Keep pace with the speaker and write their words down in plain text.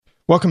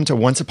Welcome to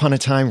Once Upon a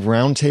Time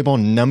Roundtable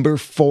number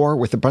 4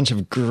 with a bunch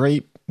of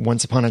great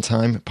Once Upon a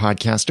Time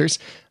podcasters.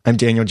 I'm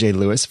Daniel J.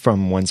 Lewis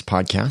from Once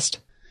Podcast.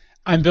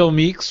 I'm Bill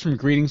Meeks from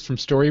Greetings from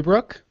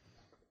Storybrooke.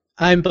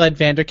 I'm Bud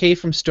Vanderkay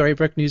from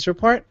Storybrooke News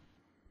Report.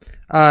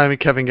 I'm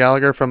Kevin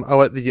Gallagher from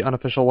OUAT, the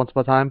unofficial Once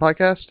Upon a Time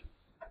podcast.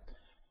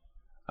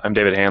 I'm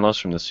David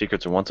Hanlos from the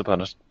Secrets of Once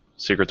Upon a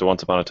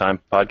Time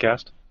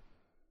podcast.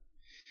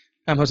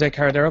 I'm Jose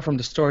Caradero from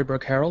the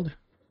Storybrooke Herald.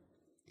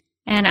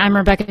 And I'm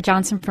Rebecca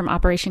Johnson from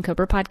Operation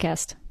Cobra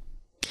Podcast.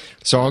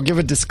 So I'll give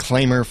a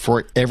disclaimer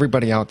for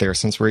everybody out there,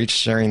 since we're each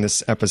sharing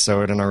this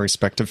episode in our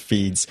respective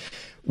feeds.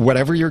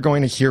 Whatever you're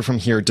going to hear from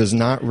here does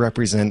not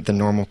represent the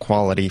normal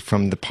quality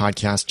from the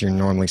podcast you're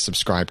normally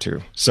subscribed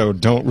to. So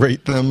don't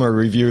rate them or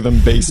review them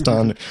based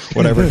on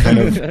whatever kind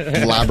of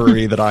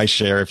blabbery that I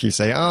share. If you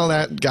say, oh,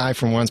 that guy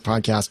from One's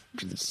podcast,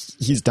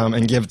 he's dumb,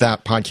 and give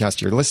that podcast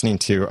you're listening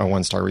to a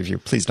 1-star review,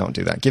 please don't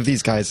do that. Give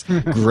these guys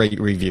great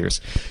reviews.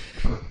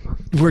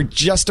 We're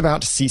just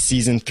about to see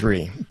Season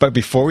 3. But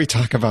before we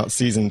talk about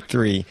Season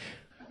 3,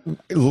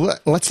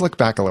 let's look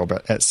back a little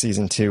bit at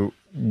Season 2.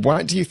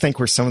 What do you think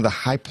were some of the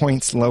high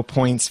points, low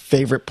points,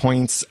 favorite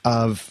points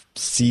of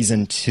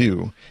Season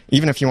 2?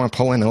 Even if you want to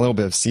pull in a little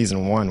bit of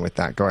Season 1 with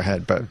that, go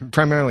ahead. But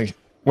primarily,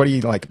 what do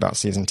you like about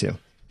Season 2?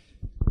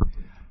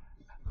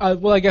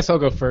 Well, I guess I'll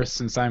go first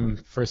since I'm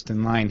first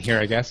in line here,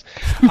 I guess.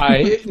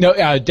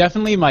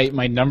 Definitely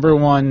my number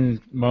one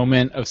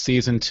moment of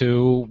Season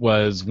 2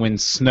 was when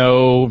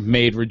Snow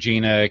made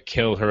Regina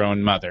kill her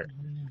own mother.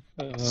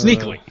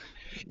 Sneakily.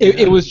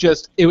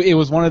 It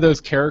was one of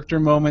those character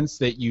moments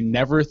that you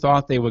never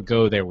thought they would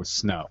go there with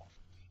Snow.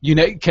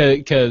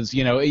 Because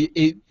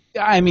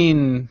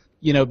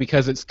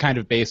it's kind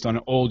of based on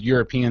old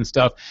European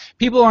stuff,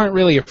 people aren't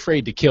really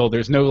afraid to kill.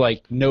 There's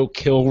no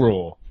kill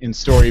rule in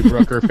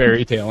Storybrooke or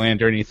Fairy Tale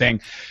Land or anything.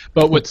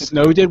 But what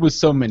Snow did was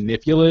so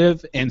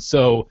manipulative and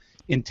so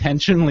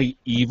intentionally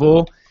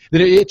evil that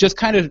it just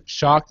kind of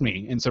shocked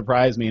me and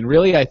surprised me. And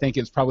really, I think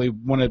it's probably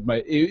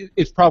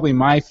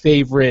my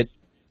favorite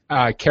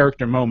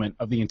character moment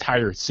of the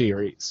entire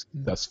series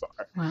thus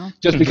far. Wow.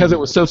 Just because it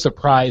was so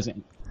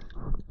surprising.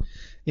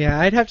 Yeah,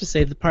 I'd have to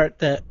say the part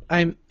that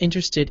I'm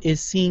interested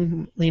is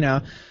seeing,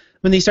 when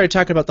they started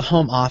talking about the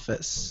home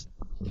office.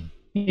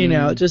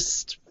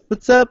 Just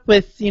what's up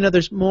with,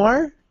 there's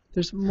more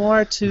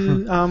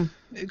to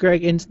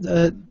Greg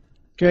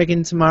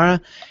and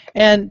Tamara,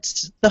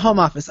 and the home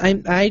office.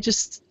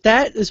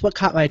 That is what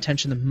caught my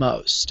attention the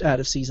most out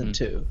of Season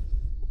 2.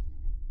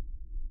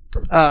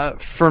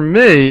 For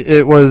me,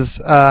 it was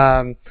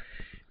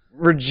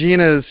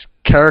Regina's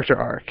character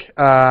arc.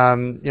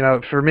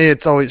 For me,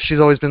 she's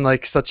always been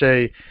like such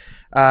a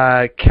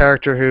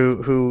character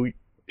who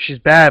she's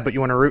bad, but you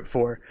want to root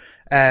for,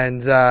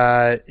 and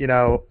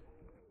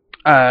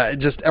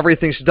just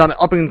everything she's done,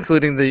 up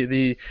including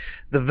the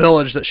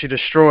village that she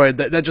destroyed.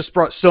 That just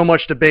brought so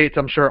much debate.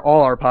 I'm sure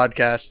all our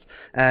podcasts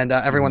and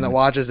everyone that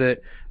watches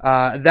it.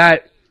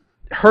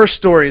 Her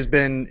story has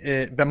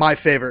been my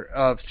favorite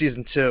of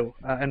Season 2,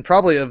 and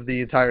probably of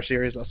the entire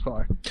series thus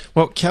far.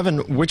 Well, Kevin,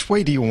 which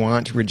way do you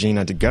want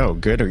Regina to go,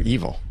 good or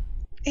evil?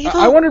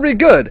 I want her to be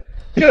good.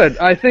 Good.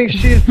 I think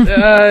she's,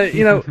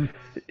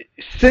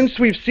 since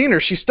we've seen her,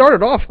 she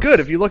started off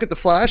good. If you look at the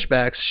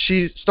flashbacks,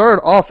 she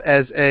started off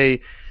as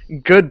a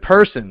good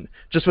person,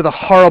 just with a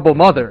horrible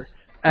mother,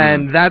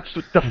 and that's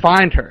what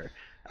defined her.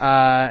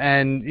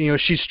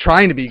 She's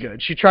trying to be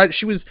good.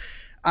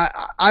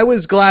 I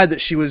was glad that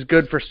she was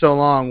good for so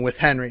long with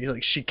Henry.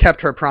 Like, she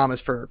kept her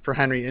promise for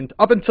Henry, and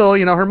up until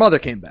her mother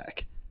came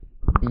back.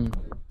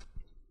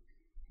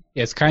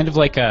 Yeah, it's kind of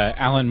like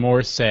Alan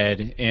Moore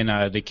said in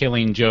The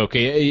Killing Joke.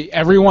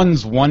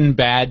 Everyone's one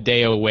bad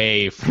day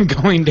away from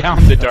going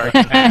down the dark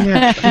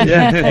path.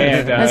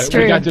 And That's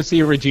true. We got to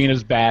see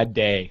Regina's bad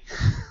day.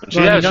 She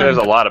has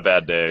a lot of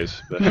bad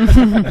days. But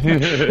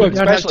Well,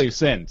 especially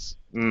since.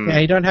 Yeah,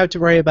 you don't have to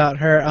worry about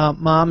her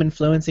mom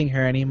influencing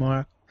her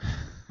anymore.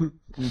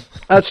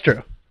 That's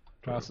true.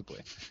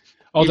 Possibly.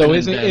 Although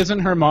isn't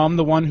her mom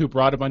the one who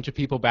brought a bunch of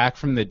people back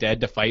from the dead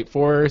to fight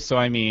for her? So,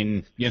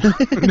 who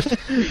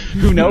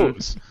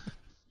knows?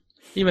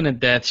 Even in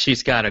death,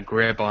 she's got a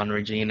grip on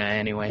Regina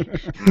anyway.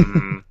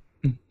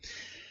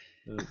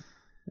 All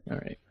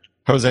right.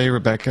 Jose,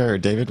 Rebecca, or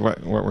David,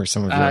 what were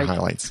some of your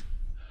highlights?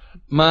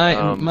 My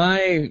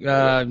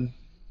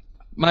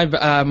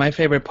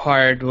favorite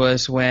part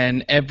was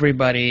when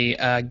everybody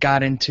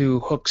got into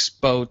Hook's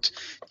boat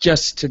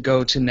just to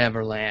go to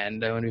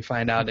Neverland. When we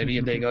find out that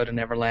they go to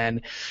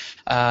Neverland,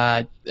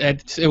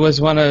 it was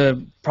one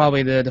of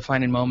probably the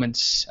defining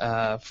moments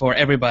for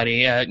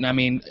everybody.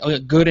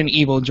 Good and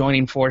evil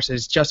joining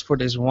forces just for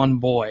this one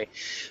boy.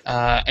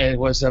 It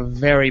was a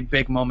very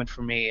big moment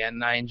for me,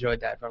 and I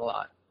enjoyed that a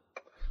lot.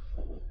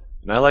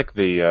 And I like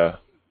I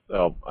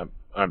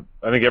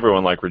think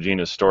everyone liked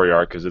Regina's story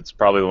arc because it's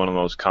probably one of the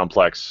most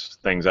complex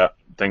things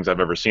I've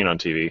ever seen on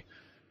TV.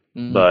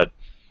 But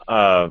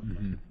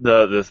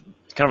the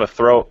kind of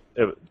a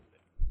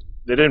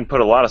they didn't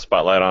put a lot of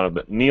spotlight on it,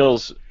 but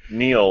Neil,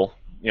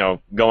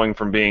 going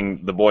from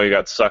being the boy who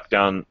got sucked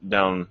down,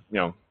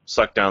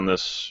 sucked down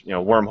this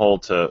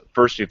wormhole to.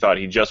 First, you thought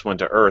he just went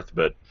to Earth,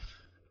 but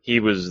he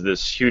was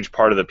this huge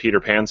part of the Peter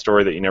Pan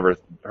story that you never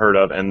heard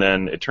of, and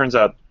then it turns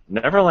out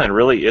Neverland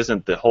really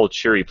isn't the whole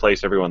cheery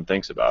place everyone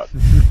thinks about.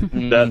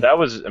 that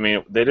was, I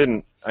mean, they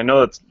didn't. I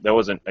know that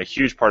wasn't a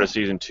huge part of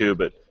season 2,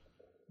 but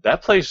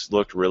that place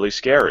looked really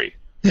scary,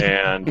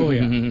 and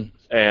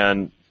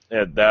and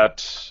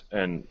that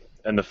and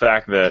the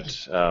fact that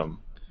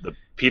the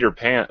Peter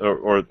Pan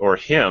or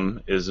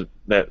him is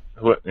that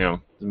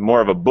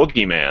more of a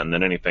boogeyman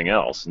than anything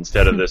else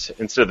instead of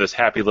this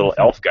happy little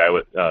elf guy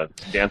with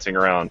dancing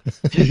around.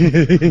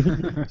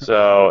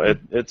 So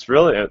it's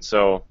really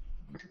so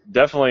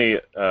definitely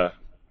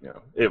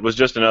it was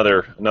just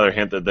another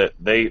hint that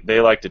they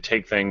like to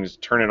take things,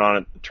 turn it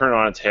on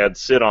its head,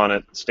 sit on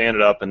it, stand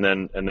it up, and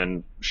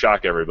then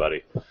shock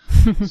everybody.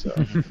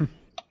 So.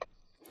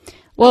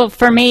 Well,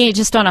 for me,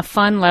 just on a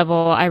fun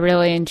level, I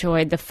really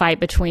enjoyed the fight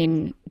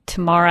between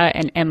Tamara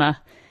and Emma,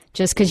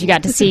 just because you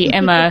got to see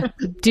Emma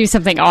do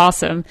something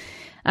awesome.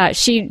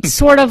 She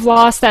sort of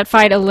lost that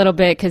fight a little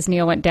bit because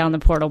Neil went down the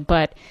portal,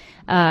 but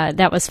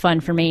that was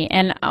fun for me.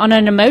 And on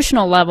an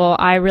emotional level,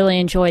 I really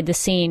enjoyed the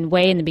scene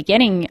way in the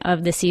beginning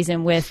of the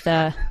season with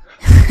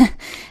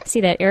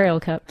see that Ariel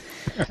cup.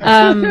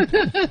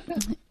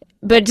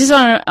 But just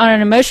on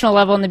an emotional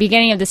level, in the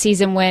beginning of the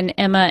season when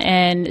Emma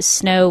and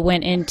Snow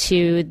went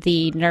into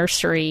the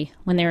nursery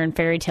when they were in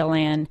Fairy Tale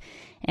Land,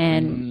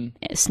 and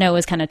Snow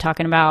was kind of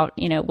talking about,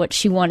 what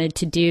she wanted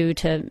to do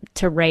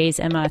to raise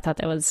Emma, I thought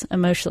that was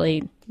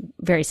emotionally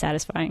very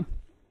satisfying.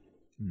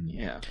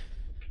 Yeah.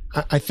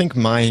 I think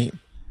my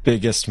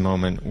biggest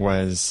moment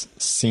was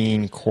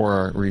seeing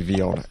Cora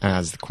revealed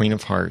as the Queen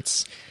of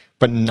Hearts,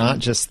 but not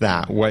just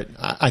that. What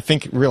I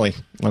think really,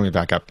 let me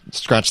back up,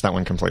 scratch that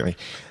one completely.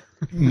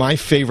 My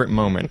favorite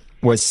moment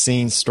was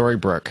seeing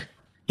Storybrooke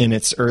in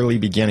its early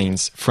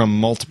beginnings from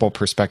multiple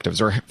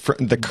perspectives, or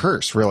the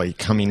curse really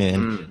coming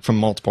in from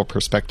multiple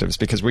perspectives,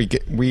 because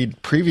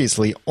we'd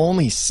previously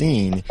only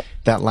seen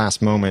that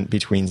last moment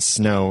between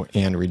Snow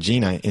and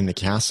Regina in the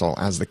castle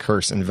as the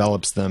curse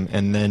envelops them,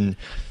 and then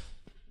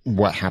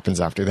what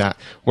happens after that.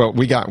 Well,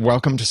 we got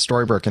Welcome to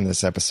Storybrooke in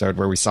this episode,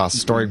 where we saw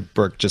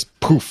Storybrooke just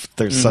poof,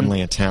 there's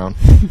suddenly a town.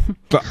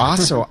 But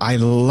also, I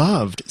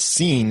loved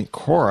seeing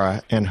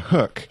Cora and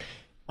Hook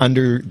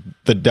under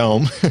the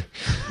dome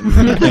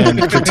and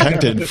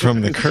protected from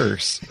the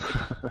curse.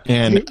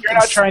 And you're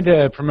not trying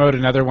to promote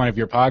another one of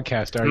your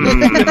podcasts, are you?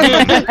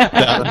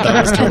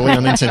 that was totally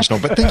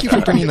unintentional, but thank you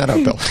for bringing that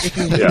up, Bill.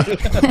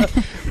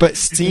 Yeah. But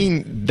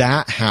seeing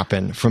that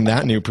happen from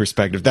that new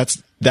perspective,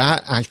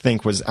 that I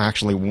think was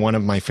actually one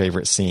of my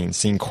favorite scenes,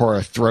 seeing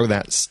Cora throw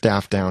that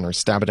staff down or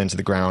stab it into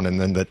the ground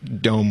and then the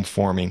dome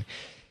forming.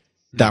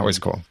 That was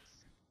cool.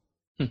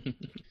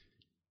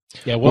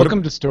 Yeah,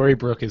 Welcome to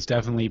Storybrooke is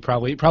definitely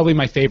probably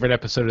my favorite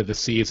episode of the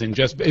season,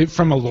 just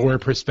from a lore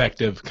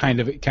perspective, kind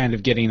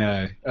of getting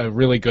a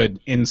really good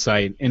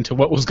insight into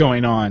what was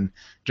going on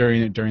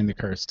during the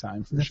curse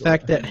time. The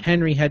fact that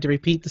Henry had to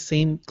repeat the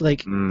same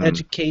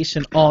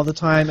education all the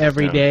time,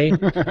 every day.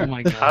 Oh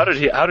my God! How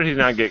did he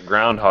not get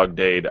Groundhog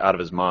Day out of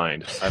his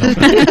mind? I don't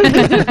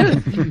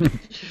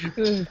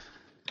know.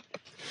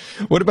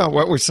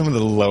 What were some of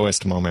the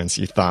lowest moments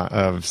you thought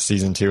of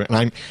season 2?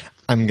 And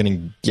I'm going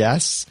to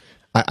guess.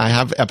 I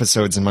have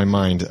episodes in my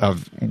mind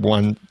of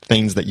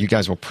things that you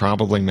guys will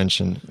probably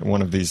mention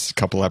one of these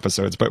couple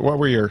episodes, but what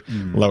were your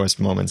lowest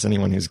moments?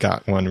 Anyone who's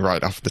got one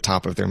right off the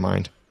top of their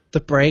mind? The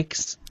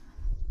breaks.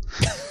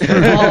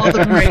 All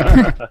the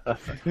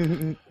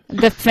breaks.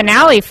 The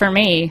finale for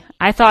me,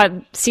 I thought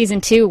season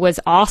 2 was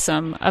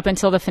awesome up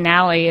until the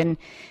finale, and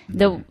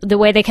the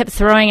way they kept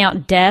throwing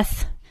out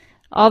death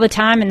all the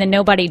time, and then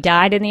nobody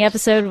died in the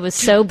episode was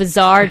so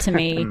bizarre to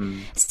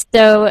me.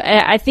 So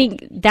I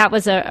think that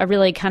was a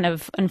really kind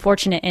of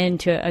unfortunate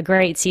end to a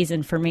great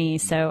season for me.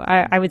 So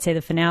I would say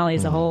the finale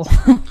as a whole.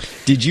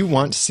 Did you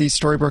want to see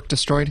Storybrooke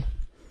destroyed?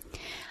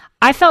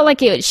 I felt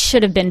like it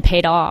should have been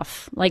paid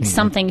off. Like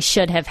something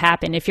should have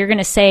happened. If you're going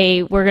to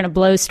say we're going to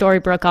blow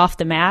Storybrooke off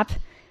the map,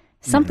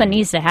 something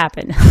needs to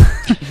happen.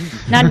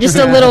 Not just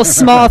a little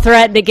small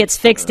threat that gets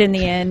fixed in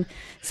the end.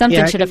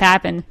 Something should have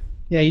happened.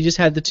 Yeah, you just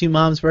had the two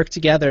moms work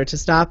together to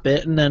stop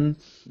it, and then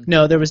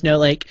there was no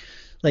like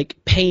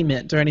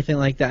payment or anything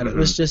like that. It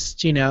was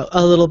just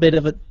a little bit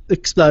of an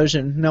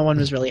explosion. No one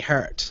was really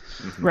hurt.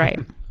 Right.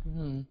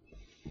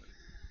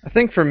 I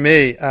think for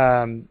me,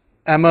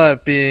 Emma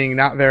being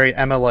not very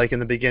Emma-like in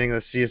the beginning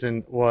of the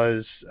season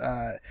was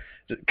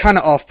kind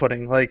of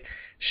off-putting. Like,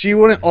 she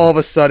wouldn't all of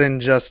a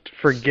sudden just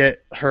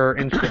forget her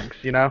instincts,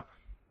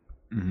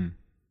 Mm-hmm.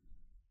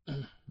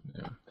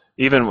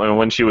 Even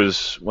when she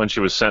was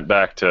sent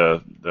back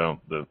to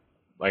the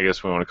I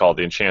guess we want to call it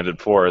the Enchanted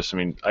Forest. I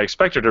mean, I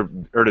expected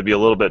her to be a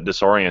little bit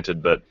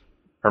disoriented, but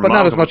her mom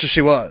not as much as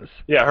she was.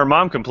 Yeah, her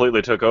mom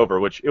completely took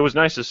over, which it was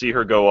nice to see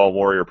her go all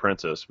warrior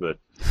princess. But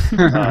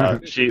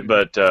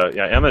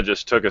Emma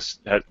just took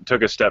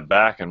a step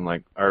back and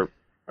like, are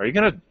you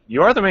gonna?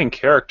 You are the main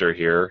character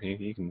here.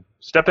 You can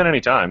step in any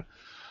time.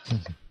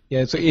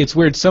 Yeah, it's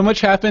weird. So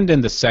much happened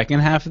in the second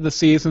half of the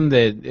season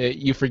that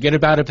you forget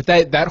about it.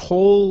 But that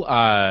whole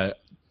Aurora,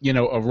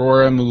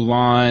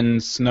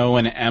 Mulan, Snow,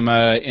 and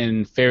Emma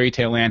in Fairy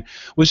Tale Land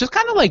was just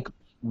kind of like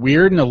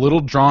weird and a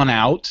little drawn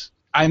out.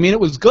 I mean, it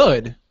was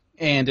good,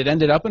 and it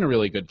ended up in a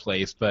really good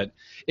place. But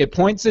it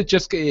was a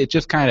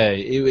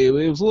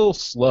little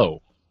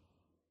slow.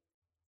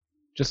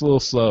 Just a little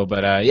slow,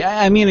 but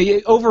I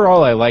mean,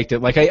 overall, I liked it.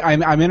 Like,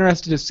 I'm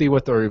interested to see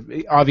what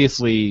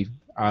obviously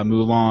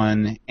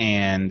Mulan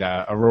and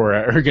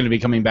Aurora are going to be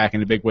coming back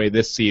in a big way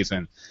this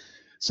season.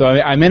 So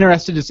I'm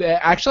interested to see.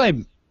 Actually,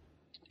 I'm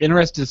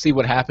interested to see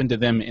what happened to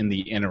them in the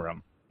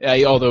interim.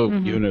 Although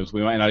who knows,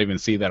 we might not even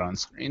see that on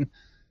screen.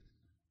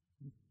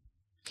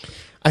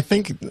 I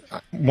think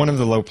one of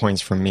the low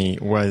points for me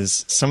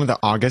was some of the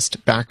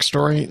August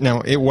backstory.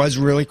 Now, it was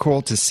really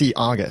cool to see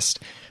August.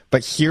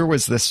 But here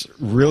was this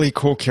really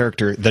cool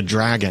character, the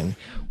dragon,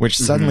 which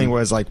suddenly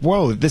was like,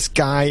 whoa, this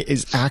guy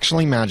is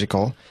actually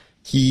magical.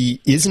 He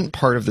isn't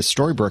part of the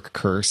Storybrooke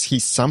curse.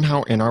 He's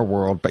somehow in our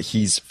world, but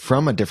he's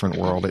from a different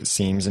world, it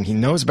seems, and he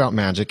knows about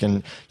magic,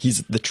 and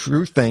he's the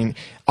true thing.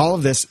 All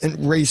of this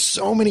raised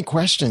so many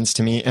questions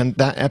to me, and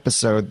that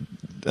episode,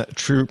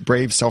 True,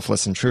 Brave,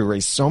 Selfless, and True,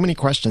 raised so many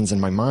questions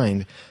in my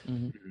mind,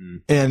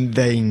 and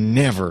they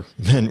never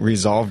then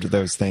resolved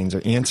those things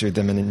or answered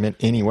them in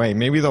any way.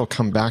 Maybe they'll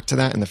come back to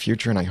that in the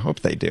future, and I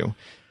hope they do.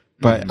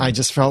 But I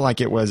just felt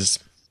like it was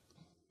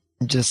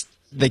just...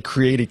 they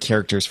created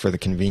characters for the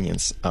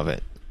convenience of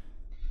it.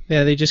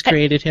 Yeah, they just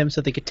created him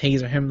so they could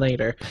taser him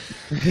later.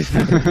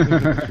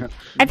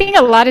 I think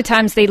a lot of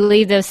times they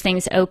leave those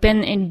things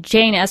open, and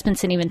Jane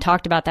Espenson even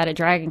talked about that at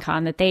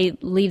DragonCon, that they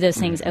leave those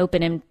things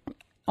open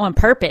on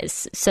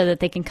purpose so that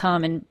they can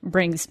come and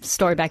bring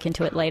story back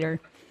into it later.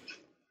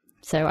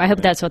 So I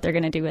hope that's what they're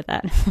going to do with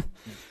that.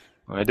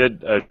 I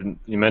did.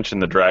 You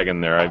mentioned the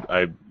dragon there.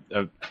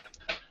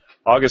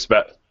 August,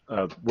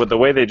 with the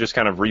way they just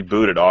kind of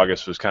rebooted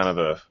August was kind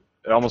of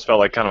it almost felt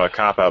like kind of a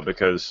cop-out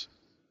because,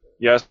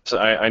 yes,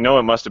 I know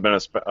it must have been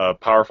a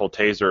powerful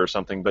taser or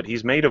something, but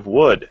he's made of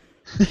wood.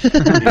 He's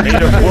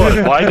made of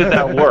wood. Why did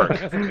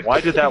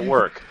that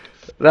work?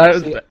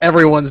 That's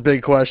everyone's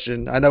big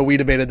question. I know we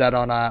debated that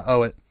on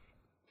OUAT.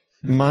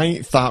 My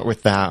thought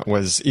with that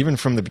was, even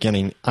from the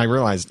beginning, I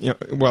realized,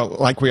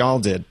 like we all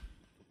did,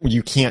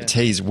 you can't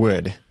tase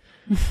wood.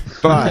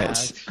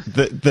 But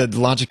the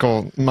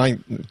logical, my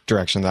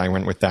direction that I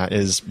went with that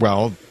is,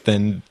 well,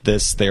 then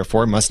this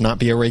therefore must not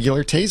be a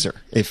regular taser.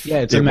 If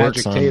it's a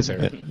magic taser.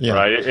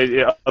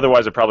 Right.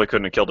 Otherwise, it probably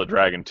couldn't have killed a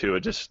dragon too.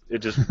 It just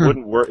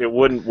wouldn't work. It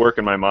wouldn't work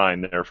in my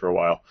mind there for a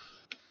while.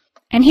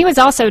 And he was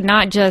also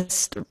not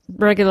just a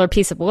regular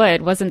piece of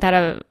wood. Wasn't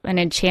that an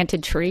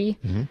enchanted tree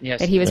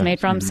that he was made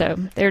from? So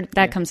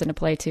that comes into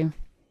play too.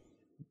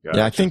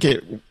 Yeah, I think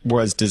it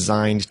was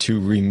designed to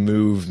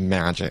remove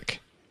magic.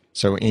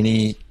 So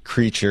any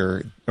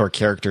creature or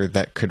character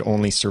that could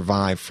only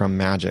survive from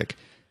magic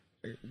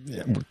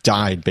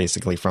died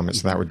basically from it.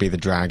 So that would be the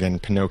dragon,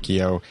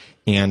 Pinocchio,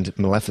 and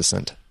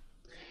Maleficent.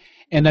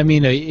 And I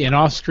mean, an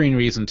off-screen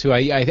reason too.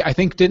 I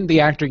think, didn't the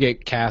actor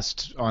get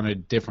cast on a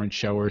different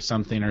show or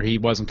something, or he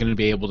wasn't going to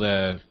be able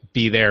to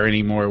be there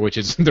anymore, which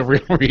is the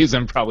real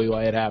reason probably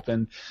why it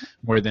happened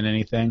more than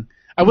anything.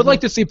 I would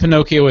like to see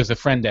Pinocchio as a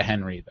friend to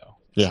Henry, though.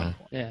 Yeah,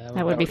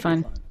 that would be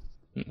fun.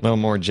 A little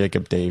more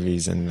Jacob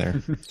Davies in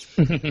there.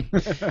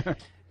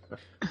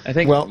 I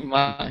think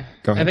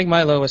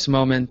my lowest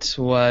moment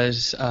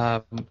was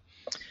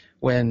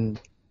when.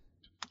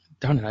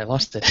 Darn it! I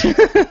lost it.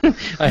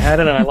 I had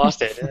it and I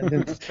lost it.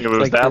 It was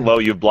like that low,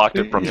 you blocked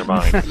it from your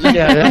mind.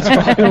 Yeah, that's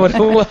probably what it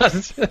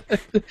was.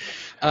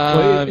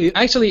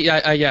 Actually,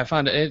 I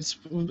found it.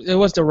 It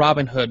was the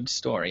Robin Hood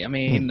story. I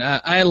mean,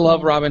 I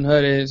love Robin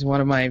Hood. It's one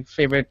of my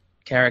favorite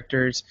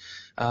characters,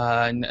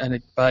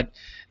 but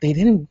they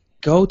didn't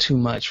go too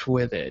much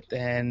with it,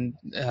 and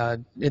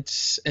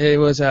it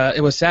was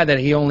sad that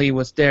he only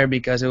was there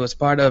because it was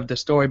part of the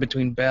story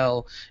between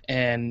Belle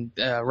and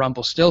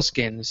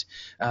Rumpelstiltskins,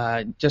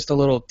 just a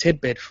little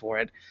tidbit for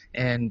it,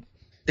 and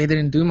they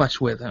didn't do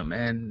much with him,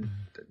 and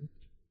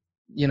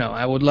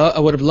I would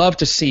have loved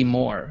to see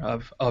more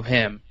of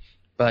him,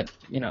 but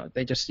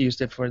they just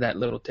used it for that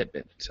little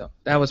tidbit. So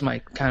that was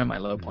my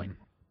low point.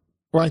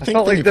 Well, I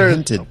think they've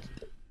hinted.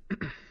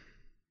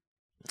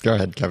 Go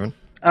ahead, Kevin.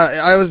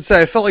 I would say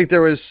I felt like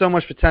there was so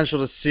much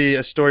potential to see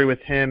a story with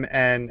him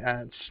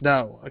and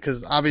Snow,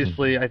 because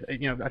obviously I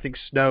think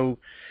Snow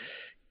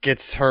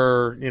gets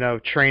her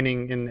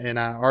training in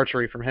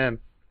archery from him.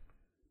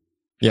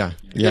 Yeah,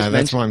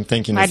 that's what I'm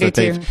thinking. Is that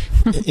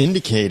they've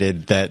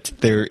indicated that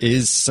there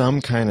is some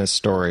kind of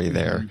story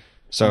there.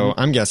 So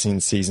I'm guessing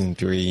season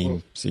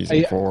 3,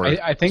 season 4.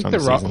 I think the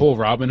whole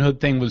Robin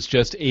Hood thing was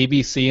just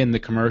ABC and the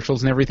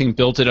commercials and everything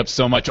built it up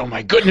so much. Oh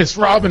my goodness,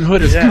 Robin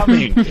Hood is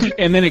coming!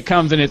 And then it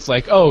comes and it's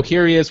like, oh,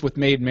 here he is with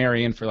Maid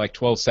Marian for like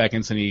 12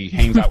 seconds and he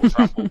hangs out with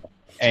Rumple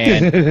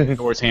and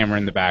Thor's hammer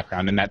in the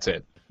background and that's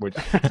it.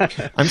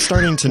 I'm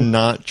starting to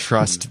not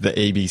trust the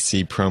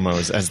ABC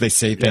promos as they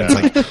say things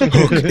like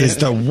Hook is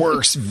the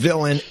worst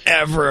villain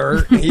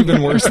ever,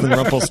 even worse than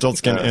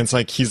Rumpelstiltskin, and it's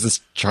like he's this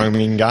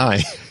charming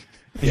guy.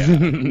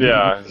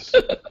 Yeah.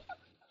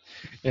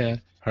 Yeah.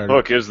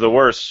 Hook is the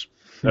worst.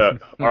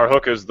 Our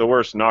Hook is the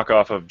worst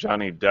knockoff of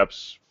Johnny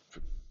Depp's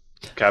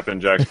Captain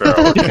Jack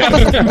Sparrow.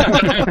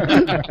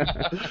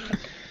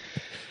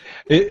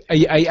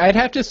 I'd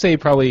have to say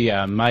probably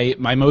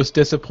my most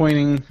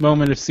disappointing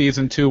moment of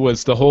season 2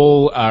 was the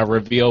whole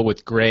reveal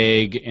with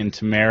Greg and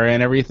Tamara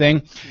and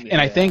everything. And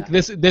I think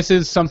this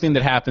is something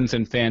that happens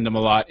in fandom a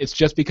lot. It's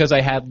just because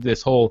I had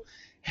this whole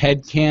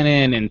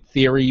headcanon and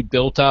theory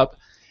built up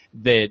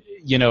that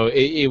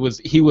he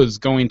was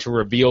going to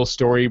reveal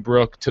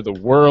Storybrooke to the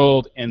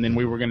world, and then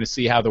we were going to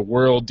see how the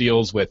world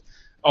deals with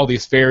all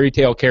these fairy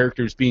tale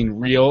characters being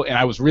real, and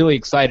I was really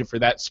excited for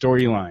that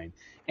storyline.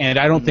 And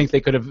I don't think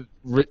they could have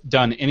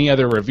done any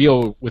other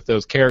reveal with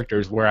those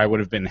characters where I would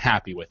have been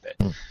happy with it.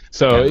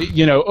 So,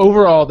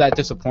 overall that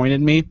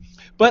disappointed me.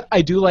 But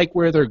I do like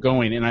where they're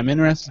going, and I'm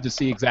interested to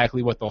see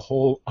exactly what the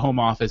whole home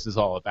office is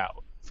all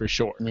about, for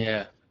sure.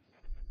 Yeah.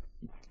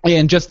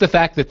 And just the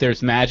fact that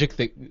there's magic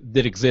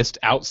that exists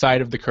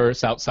outside of the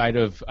curse, outside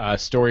of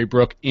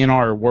Storybrooke in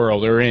our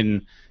world, or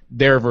in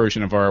their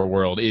version of our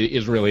world,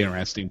 is really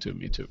interesting to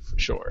me, too, for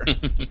sure.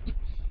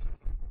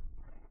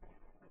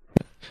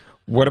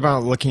 What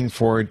about looking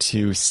forward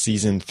to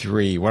Season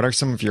 3? What are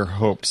some of your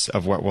hopes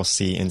of what we'll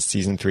see in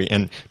Season 3?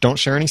 And don't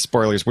share any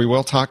spoilers. We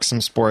will talk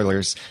some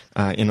spoilers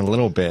in a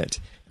little bit,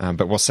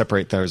 but we'll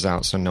separate those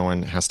out so no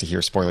one has to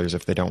hear spoilers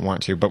if they don't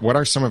want to. But what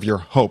are some of your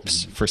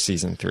hopes for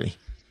Season 3?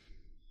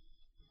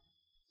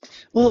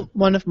 Well,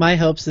 one of my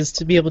hopes is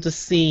to be able to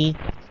see...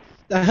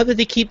 I hope that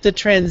they keep the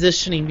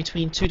transitioning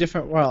between two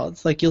different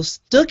worlds. Like, you'll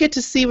still get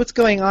to see what's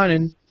going on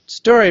in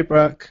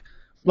Storybrooke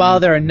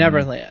while they're in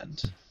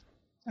Neverland.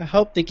 I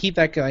hope they keep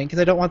that going, because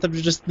I don't want them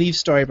to just leave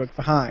Storybrooke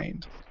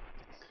behind.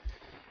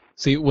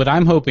 See, what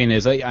I'm hoping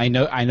is, I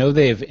know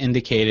they've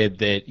indicated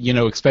that,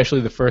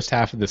 especially the first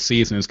half of the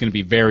season is going to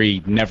be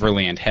very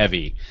Neverland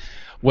heavy.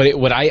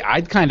 What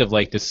I'd kind of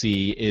like to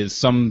see is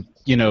some,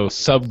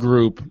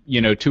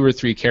 subgroup, 2 or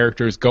 3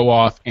 characters go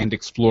off and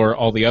explore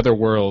all the other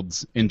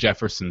worlds in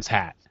Jefferson's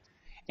Hat.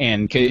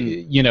 And,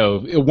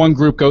 one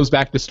group goes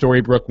back to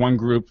Storybrooke, one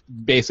group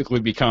basically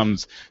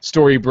becomes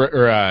Storybrooke,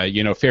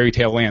 or, Fairy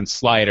Tale Land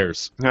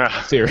Sliders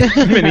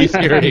miniseries.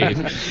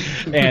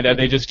 And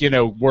they just,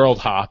 world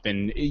hop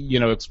and,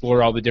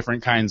 explore all the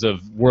different kinds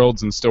of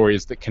worlds and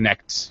stories that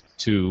connect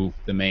to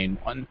the main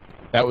one.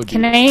 That would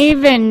Can they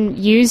even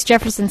use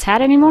Jefferson's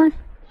Hat anymore?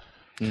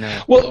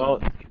 No.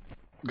 Well,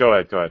 go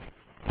ahead.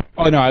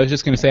 Oh, no, I was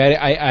just going to say,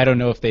 I don't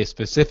know if they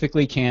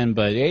specifically can,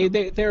 but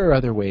there are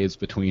other ways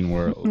between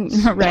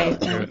worlds.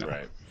 Right.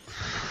 Right.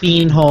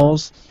 Bean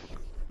holes.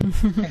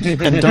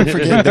 And don't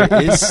forget,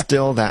 there is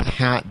still that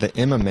hat that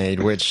Emma made,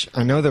 which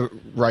I know the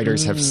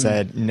writers have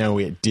said, no,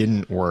 it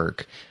didn't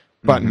work,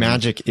 but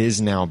magic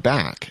is now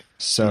back.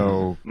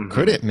 So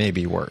could it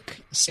maybe work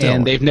still?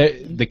 And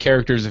the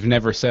characters have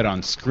never said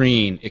on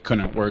screen it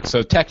couldn't work,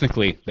 so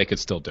technically they could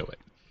still do it.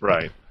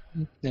 Right.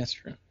 That's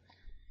true.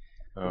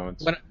 Oh,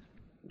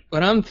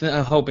 What I'm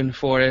hoping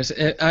for is,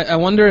 I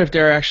wonder if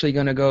they're actually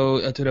going to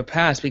go to the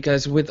past,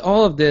 because with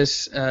all of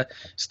this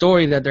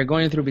story that they're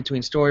going through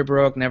between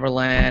Storybrooke,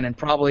 Neverland, and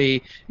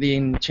probably the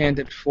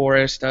Enchanted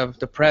Forest of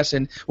the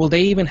present, will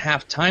they even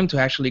have time to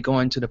actually go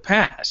into the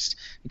past?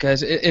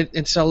 Because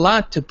it's a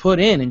lot to put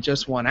in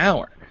just 1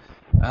 hour.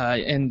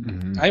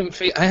 And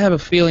I have a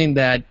feeling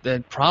that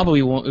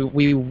probably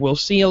we will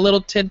see a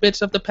little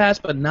tidbits of the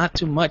past, but not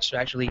too much to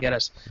actually get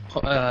us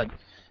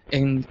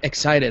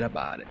excited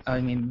about it. I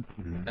mean,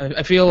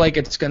 I feel like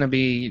it's going to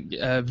be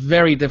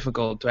very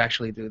difficult to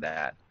actually do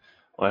that.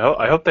 Well,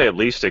 I hope they at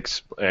least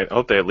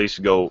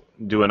go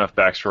do enough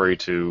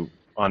backstory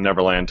on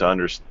Neverland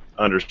to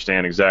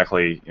understand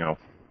exactly.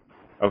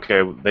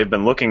 Okay, they've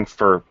been looking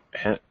for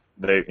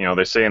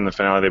they say in the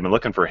finale they've been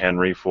looking for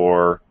Henry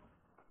for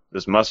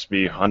this must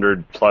be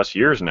 100+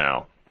 years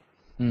now.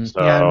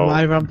 So, yeah, and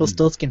why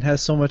Rumpelstiltskin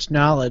has so much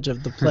knowledge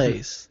of the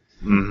place.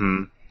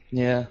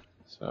 Yeah.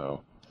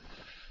 So.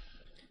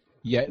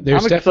 Yeah,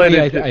 there's I'm definitely.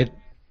 excited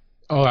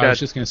I was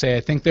just going to say,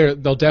 I think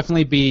they'll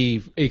definitely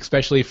be,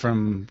 especially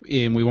from,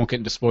 and we won't get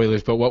into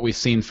spoilers, but what we've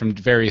seen from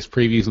various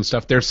previews and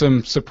stuff. There's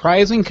some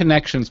surprising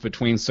connections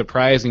between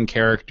surprising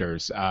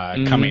characters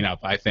coming up,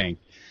 I think.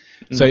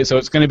 So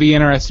it's going to be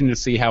interesting to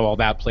see how all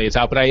that plays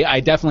out. But I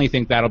definitely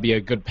think that'll be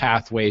a good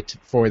pathway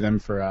for them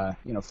for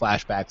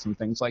flashbacks and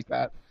things like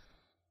that.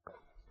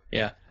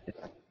 Yeah.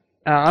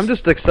 I'm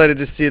just excited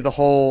to see the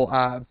whole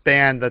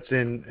band that's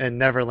in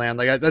Neverland.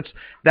 Like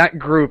that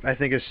group, I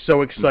think, is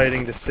so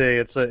exciting to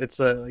see. It's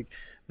like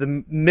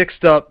the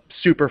mixed up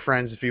Super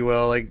Friends, if you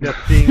will, like just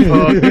seeing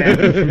Hook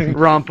and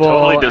Rumple.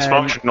 Totally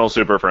dysfunctional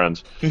Super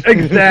Friends.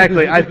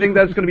 Exactly. I think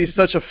that's going to be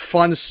such a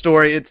fun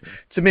story.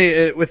 To me,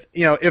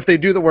 if they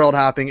do the world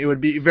hopping, it would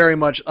be very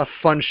much a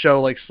fun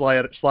show like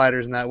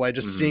Sliders in that way.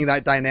 Just seeing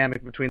that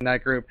dynamic between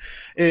that group.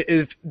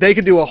 If they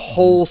could do a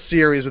whole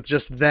series with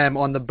just them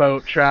on the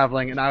boat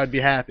traveling, and I would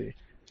be happy.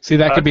 See,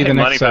 that could be the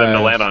money next for them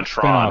to land on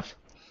Tron.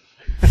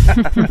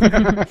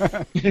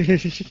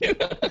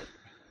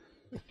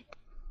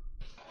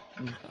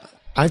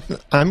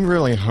 I'm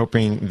really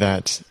hoping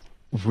that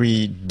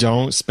we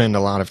don't spend a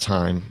lot of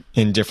time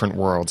in different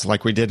worlds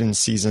like we did in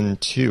season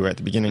 2. At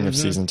the beginning of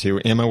season 2,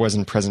 Emma was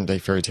in present-day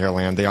Fairy Tale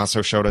Land. They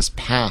also showed us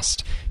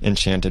past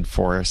Enchanted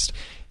Forest,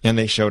 and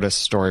they showed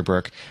us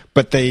Storybrooke.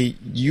 But they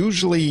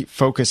usually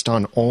focused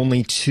on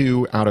only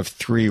 2 out of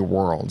 3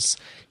 worlds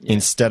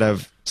instead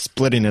of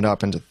splitting it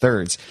up into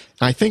thirds.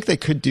 And I think they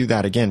could do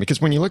that again, because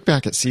when you look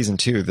back at season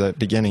 2, the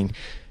beginning,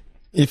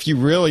 if you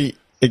really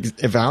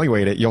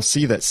evaluate it, you'll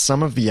see that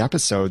some of the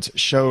episodes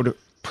showed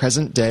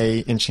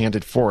present-day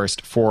Enchanted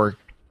Forest for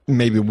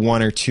maybe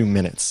 1 or 2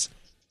 minutes.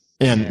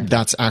 And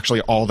that's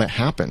actually all that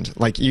happened.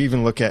 Like, you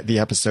even look at the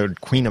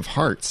episode Queen of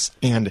Hearts,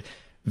 and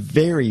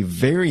very,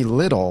 very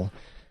little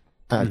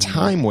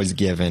time was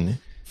given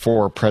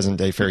for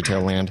present-day Fairy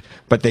Tale Land,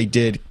 but they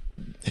did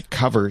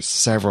cover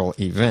several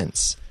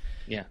events.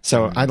 Yeah.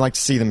 So I'd like to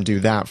see them do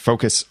that,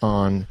 focus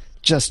on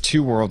just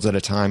 2 worlds at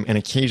a time, and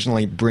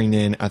occasionally bring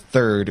in a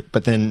third,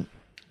 but then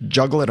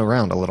juggle it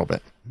around a little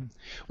bit.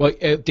 Well,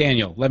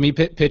 Daniel, let me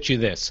pitch you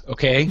this,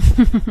 okay?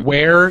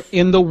 Where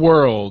in the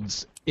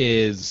worlds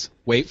is,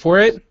 wait for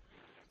it,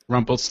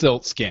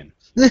 Rumpelstiltskin?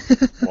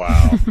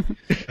 Wow.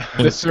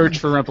 The search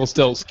for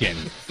Rumpelstiltskin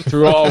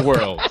through all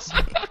worlds.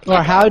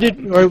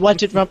 Or what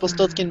did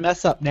Rumpelstiltskin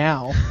mess up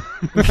now?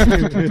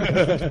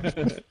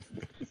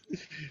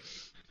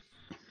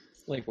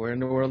 Like, where in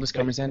the world is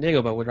Carmen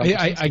Sandiego? But with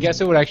I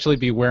guess it would actually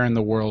be where in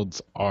the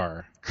worlds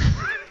are.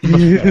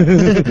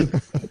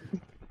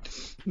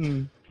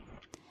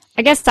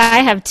 I guess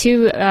I have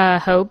 2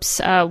 hopes.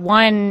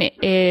 One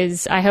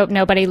is I hope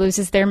nobody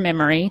loses their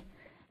memory.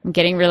 I'm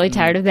getting really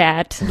tired of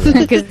that.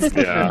 Because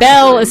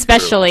Belle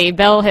especially. True.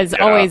 Belle has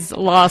always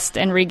lost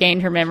and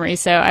regained her memory,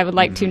 so I would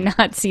like to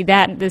not see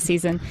that this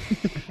season.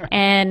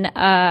 And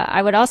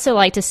I would also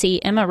like to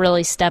see Emma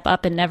really step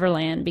up in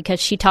Neverland,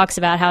 because she talks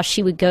about how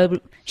she would go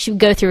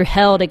through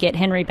hell to get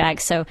Henry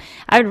back. So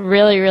I would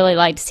really, really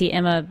like to see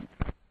Emma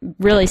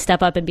really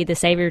step up and be the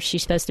savior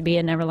she's supposed to be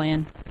in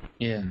Neverland.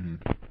 Yeah.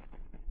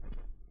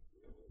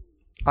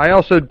 I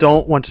also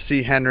don't want to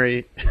see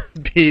Henry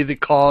be the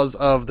cause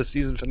of the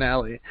season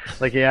finale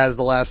like he has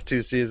the last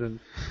 2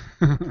 seasons.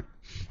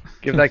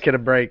 Give that kid a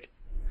break.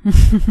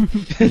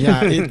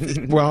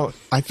 Well,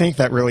 I think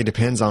that really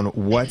depends on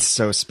what's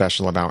so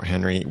special about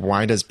Henry.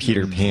 Why does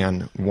Peter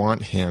Pan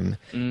want him?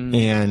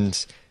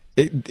 And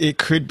it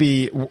could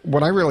be,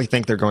 what I really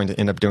think they're going to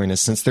end up doing is,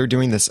 since they're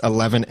doing this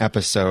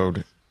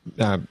 11-episode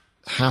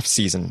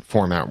half-season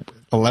format,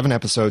 11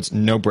 episodes,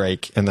 no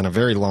break, and then a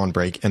very long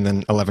break, and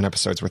then 11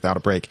 episodes without a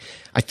break.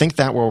 I think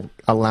that will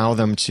allow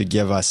them to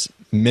give us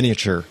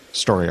miniature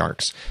story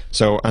arcs.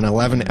 So an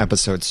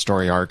 11-episode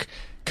story arc,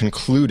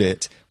 conclude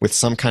it with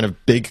some kind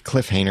of big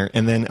cliffhanger,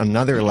 and then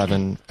another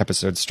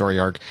 11-episode story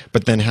arc,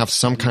 but then have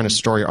some kind of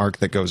story arc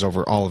that goes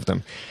over all of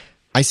them.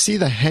 I see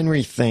the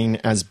Henry thing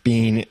as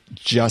being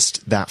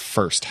just that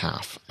first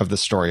half of the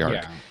story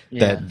arc.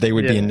 That they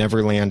would be in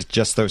Neverland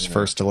just those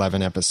first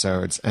 11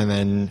 episodes, and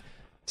then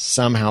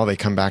somehow they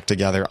come back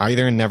together,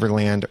 either in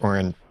Neverland or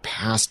in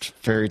past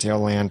Fairy Tale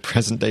Land,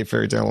 present-day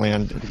Fairy Tale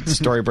Land,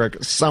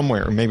 Storybrooke,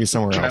 somewhere, maybe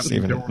somewhere else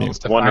even.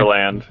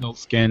 Wonderland.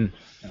 Skin.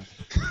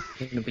 It's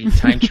going to be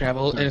time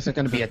travel. It's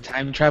going to be a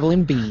time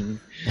traveling bean.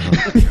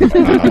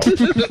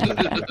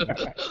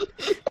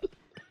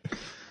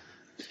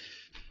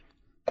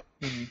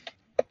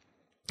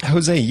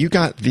 Jose, you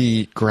got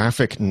the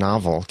graphic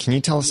novel. Can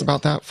you tell us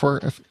about that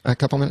for a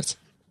couple minutes?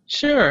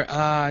 Sure.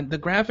 The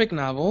graphic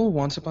novel,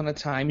 Once Upon a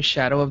Time,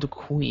 Shadow of the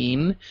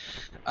Queen.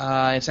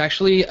 It's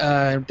actually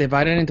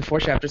divided into 4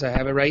 chapters. I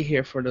have it right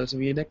here for those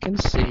of you that can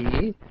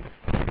see.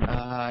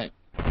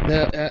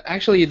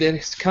 Actually,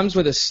 this comes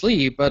with a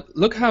sleeve, but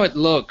look how it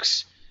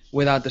looks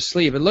without the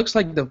sleeve. It looks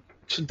like the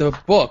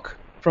book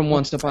from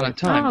Once Upon a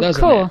Time,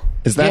 doesn't it?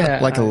 Is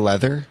that like a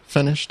leather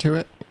finish to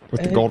it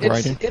with the gold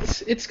writing?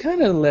 It's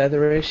kind of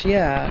leatherish,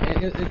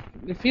 yeah.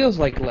 It feels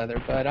like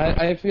leather, but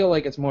I feel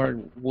like it's more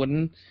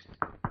wooden,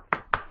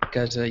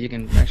 because you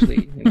can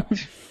actually,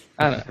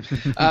 I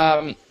don't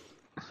know.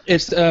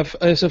 It's a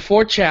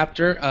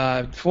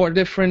 4-chapter, 4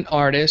 different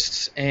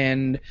artists,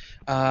 and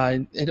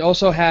it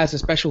also has a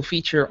special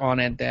feature on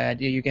it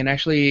that you can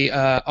actually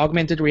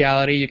augmented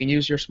reality. You can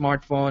use your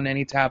smartphone,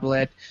 any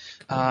tablet,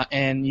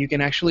 and you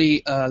can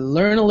actually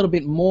learn a little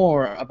bit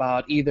more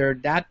about either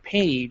that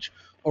page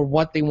or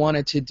what they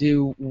wanted to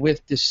do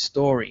with this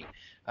story.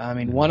 I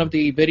mean, one of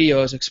the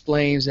videos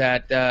explains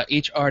that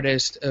each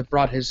artist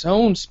brought his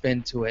own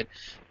spin to it,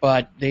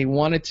 but they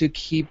wanted to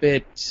keep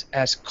it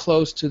as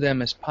close to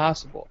them as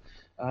possible.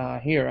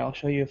 Here, I'll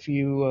show you a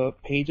few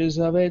pages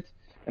of it.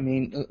 I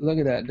mean, look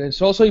at that.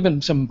 There's also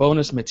even some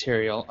bonus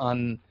material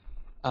on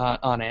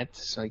it,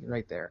 so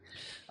right there.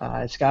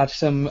 It's got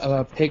some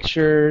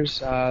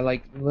pictures,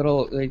 like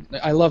little.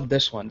 I love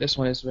this one. This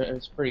one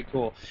is pretty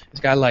cool.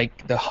 It's got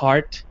like the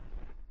heart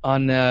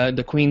on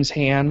the queen's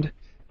hand.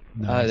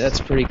 Nice.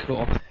 That's pretty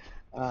cool.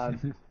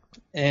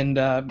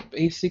 And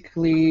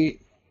basically,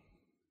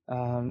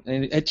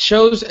 it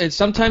shows.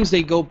 Sometimes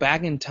they go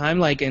back in time,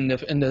 like in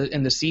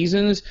the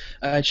seasons.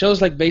 It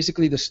shows like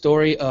basically the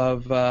story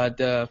of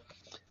the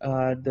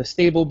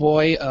stable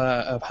boy,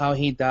 of how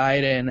he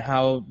died and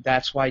how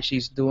that's why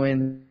she's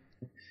doing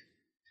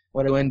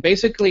what. And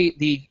basically,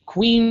 the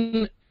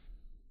queen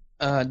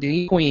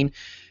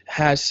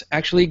has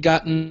actually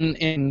gotten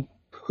in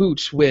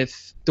hoots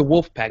with the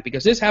wolf pack,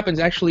 because this happens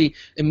actually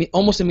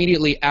almost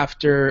immediately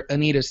after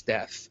Anita's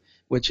death,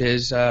 which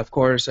is of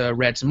course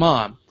Red's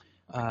mom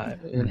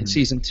in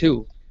season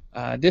 2.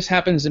 This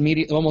happens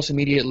almost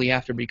immediately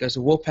after, because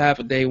the wolf pack,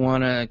 they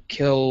want to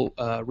kill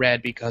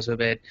Red because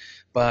of it,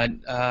 but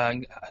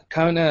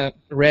kind of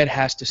Red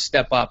has to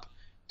step up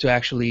to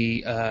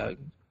actually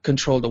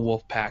control the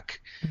wolf pack.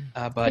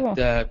 But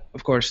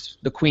of course,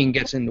 the queen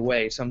gets in the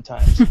way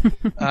sometimes.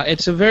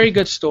 It's a very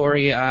good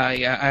story.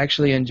 I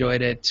actually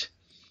enjoyed it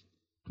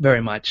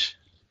very much.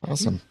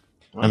 Awesome.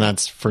 And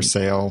that's for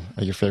sale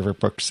at your favorite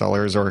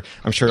booksellers, or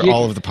I'm sure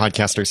all of the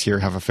podcasters here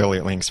have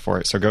affiliate links for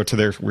it. So go to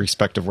their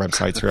respective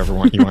websites, whoever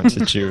you want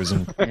to choose,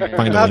 and find a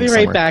link I'll be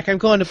right somewhere. back. I'm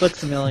going to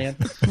Books A Million.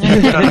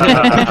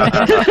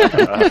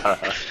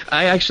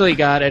 I actually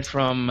got it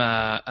from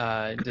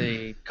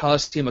the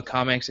Coliseum of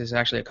Comics. Is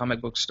actually a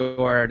comic book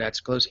store that's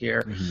close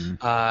here,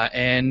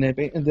 and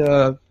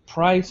the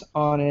price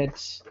on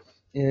it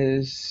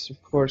is,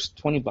 of course,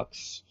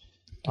 $20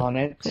 on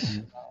it.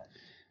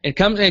 It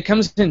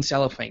comes in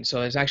cellophane,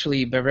 so it's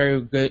actually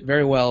very good,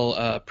 very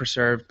well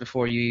preserved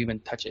before you even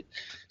touch it.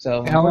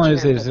 So how long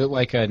is it? Is it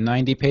like a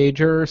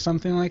 90-pager or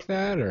something like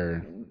that,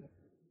 or?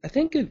 I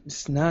think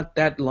it's not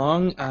that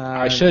long.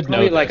 I should know.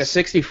 Probably like a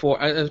 64.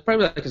 It's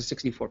probably like a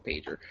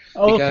 64-pager.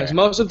 Oh, because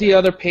most of the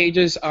other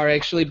pages are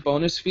actually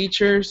bonus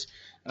features,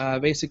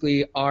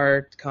 basically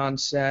art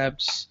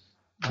concepts.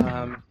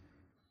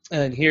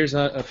 And here's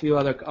a few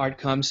other art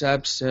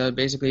concepts.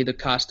 Basically, the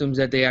costumes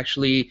that they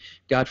actually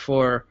got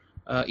for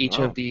each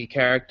of the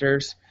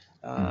characters.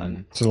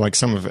 So like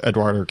some of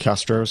Eduardo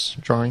Castro's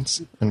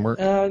drawings and work?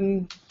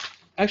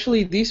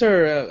 Actually, these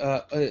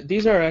are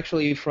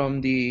actually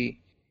from the...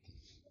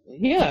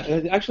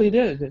 Yeah, actually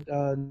did.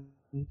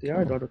 They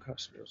are Eduardo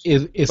Castro's.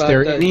 Is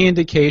there any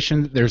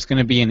indication that there's going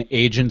to be an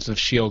Agents of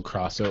S.H.I.E.L.D.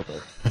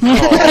 crossover?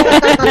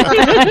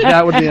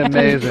 That would be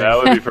amazing. That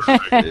would be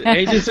perfect.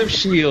 Agents of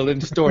S.H.I.E.L.D. in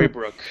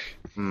Storybrooke.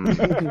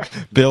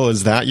 Bill,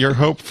 is that your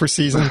hope for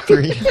season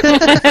 3?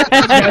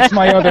 That's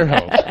my other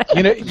hope.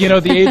 You know,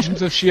 the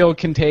Agents of S.H.I.E.L.D.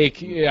 can take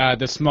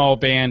the small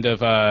band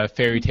of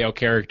fairy tale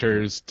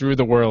characters through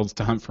the worlds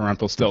to hunt for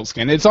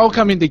Rumpelstiltskin. It's all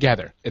coming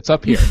together. It's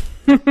up here.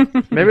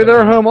 Maybe they're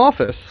a home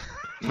office.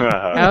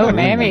 Oh,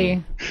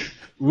 maybe.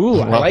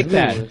 Ooh, I like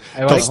that.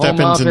 They'll step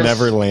into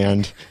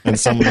Neverland, and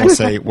someone will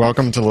say,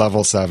 "Welcome to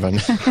Level 7."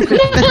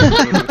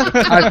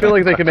 I feel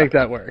like they can make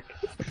that work.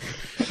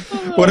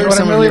 What are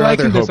some of your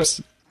other liking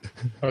hopes?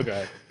 Oh,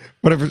 God.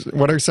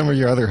 What are some of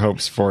your other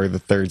hopes for the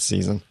 3rd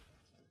season?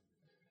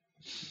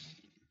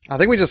 I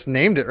think we just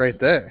named it right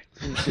there.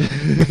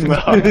 The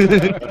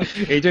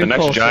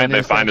next giant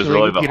they find is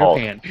really the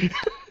Hulk.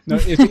 No,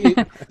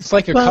 it's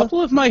like a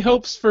couple of my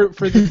hopes for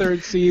the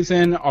 3rd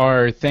season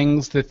are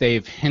things that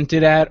they've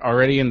hinted at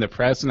already in the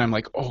press, and I'm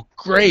like, oh,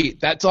 great,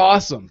 that's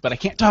awesome, but I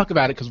can't talk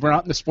about it because we're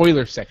not in the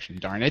spoiler section,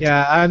 darn it.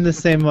 Yeah, I'm the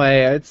same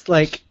way. It's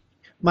like,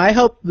 my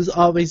hope was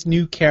always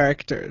new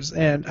characters,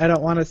 and I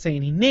don't want to say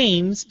any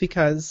names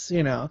because,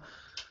 yeah.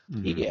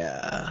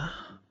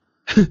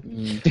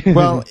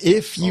 Well,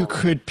 if you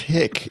could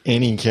pick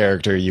any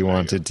character you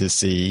wanted to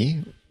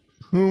see,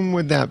 whom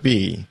would that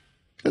be?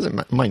 Because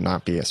it might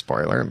not be a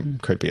spoiler.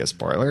 It could be a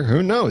spoiler.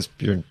 Who knows?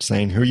 You're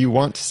saying who you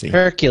want to see.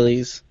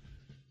 Hercules.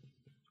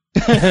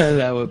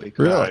 That would be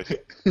cool. Really?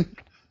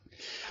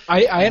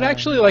 I'd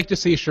actually like to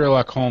see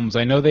Sherlock Holmes.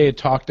 I know they had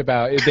talked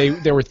about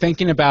they were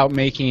thinking about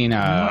making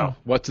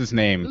what's his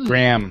name,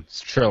 Graham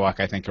Sherlock,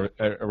 I think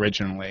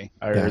originally,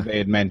 or they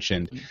had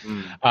mentioned.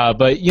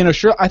 But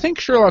I think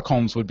Sherlock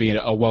Holmes would be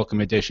a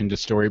welcome addition to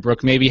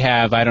Storybrooke. Maybe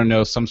have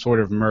some sort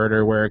of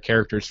murder where a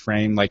character's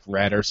framed like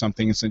Red or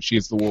something, since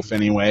she's the wolf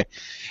anyway,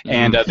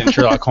 and then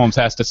Sherlock Holmes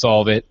has to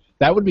solve it.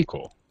 That would be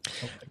cool.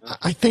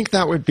 I think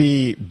that would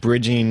be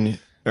bridging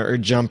or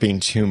jumping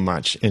too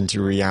much into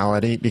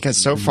reality, because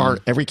so far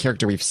every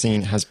character we've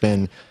seen has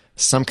been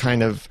some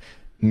kind of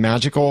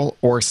magical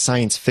or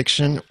science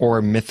fiction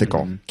or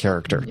mythical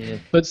character. Yeah.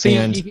 But see,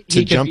 and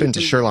to jump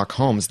into Sherlock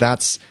Holmes,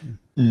 that's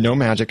no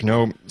magic,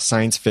 no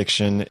science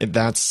fiction.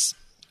 That's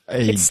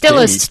it's still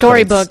a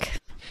storybook.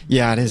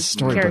 Yeah, it is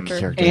storybook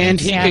character.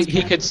 And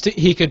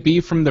he could be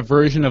from the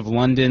version of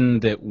London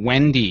that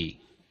Wendy.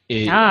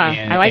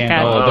 I like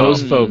that. All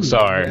those folks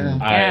are,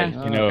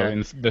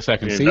 in the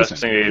second season.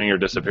 Investigating your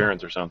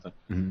disappearance or something.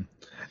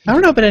 I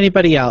don't know about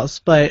anybody else,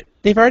 but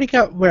they've already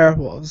got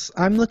werewolves.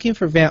 I'm looking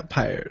for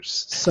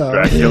vampires. So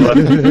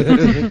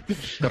Dracula.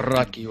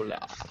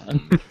 Dracula. I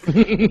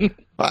think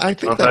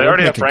Well, that they would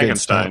already make have a good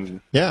start.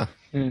 Frankenstein. Yeah.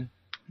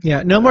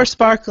 yeah, no more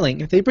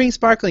sparkling. If they bring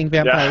sparkling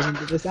vampires Yeah.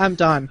 into this, I'm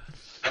done.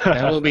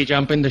 That will be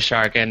jumping the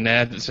shark, and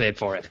that's it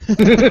for it.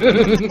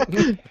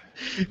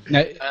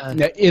 Now,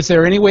 is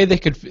there any way they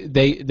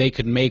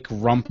could make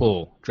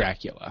Rumple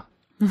Dracula?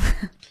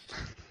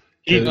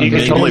 He Maybe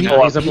could totally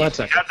pull he's off. a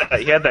bloodsucker.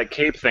 He had that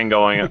cape thing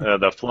going,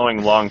 the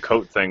flowing long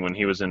coat thing when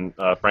he was in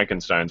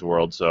Frankenstein's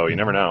world. So you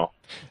never know.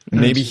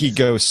 Maybe he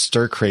goes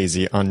stir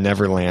crazy on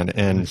Neverland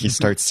and he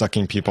starts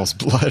sucking people's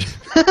blood.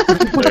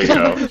 There you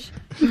go.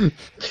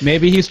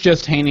 Maybe he's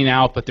just hanging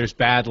out, but there's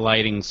bad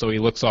lighting, so he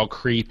looks all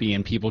creepy,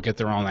 and people get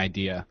their own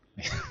idea.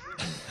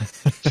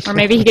 Or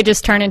maybe he could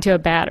just turn into a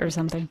bat or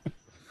something.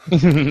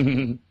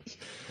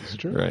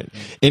 Right.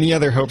 Any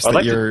other hopes I'd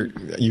that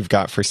like you've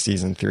got for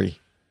season 3?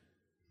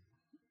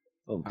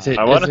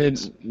 I want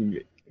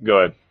to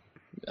go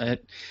ahead.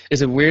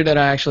 Is it weird that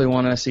I actually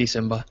want to see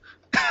Simba?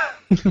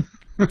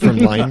 From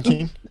Lion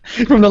King?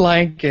 From the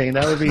Lion King.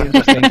 That would be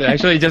interesting. To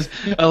actually just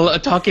a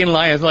talking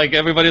lion. It's like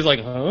everybody's like,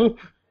 huh?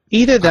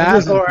 Either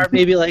that, or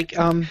maybe like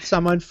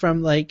someone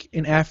from like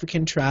an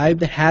African tribe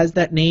that has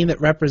that name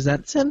that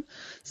represents him.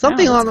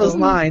 Something along those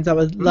lines. I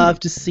would love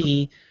to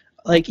see,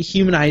 like a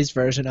humanized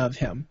version of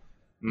him.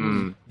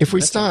 If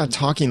we saw a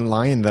talking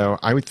lion, though,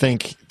 I would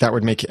think that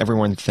would make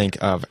everyone think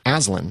of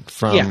Aslan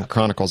from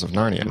Chronicles of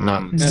Narnia,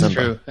 not That's Simba.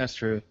 true. That's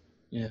true.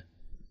 Yeah.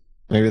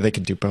 Maybe they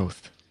could do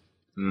both.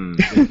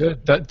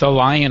 The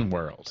Lion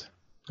World.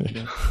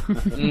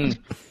 Mm.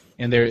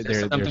 And there's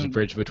a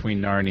bridge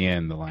between Narnia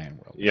and the Lion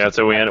World. Yeah,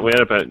 so we end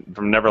up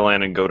from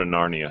Neverland and go to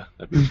Narnia.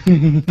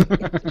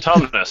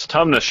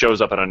 Tumnus shows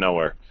up out of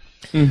nowhere.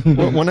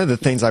 Well, one of the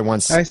things I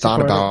once I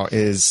thought support about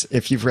is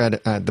if you've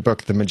read the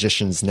book The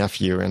Magician's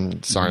Nephew,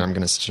 and sorry, I'm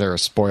going to share a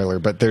spoiler,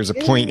 but there's a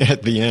point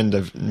at the end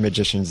of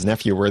Magician's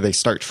Nephew where they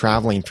start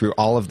traveling through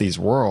all of these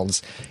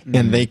worlds,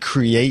 and they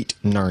create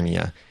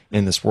Narnia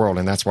in this world,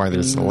 and that's why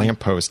there's a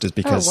lamppost, is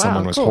because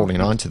someone was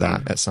holding on to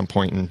that at some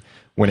point, and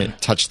when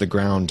it touched the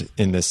ground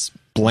in this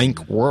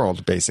blank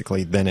world,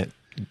 basically, then it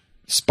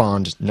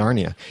spawned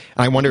Narnia. And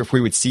I wonder if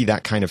we would see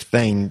that kind of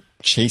thing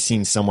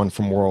chasing someone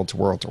from world to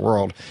world to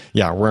world.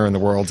 Yeah, where in the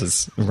world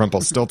is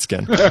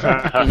Rumpelstiltskin?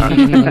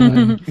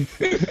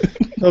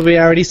 Well, we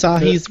already saw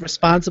he's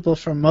responsible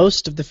for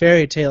most of the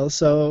fairy tales,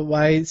 so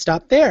why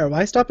stop there?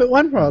 Why stop at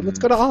one world? Let's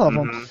go to all of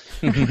them.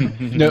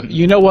 No,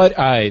 you know what?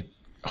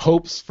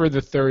 Hopes for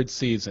the 3rd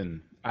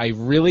season. I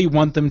really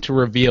want them to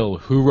reveal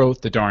who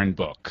wrote the darn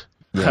book.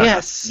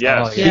 Yes.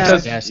 Yes. Oh,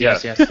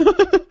 yes.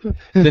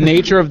 The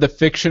nature of the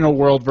fictional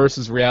world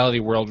versus reality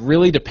world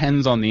really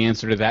depends on the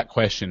answer to that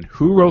question.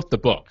 Who wrote the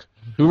book?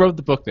 Who wrote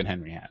the book that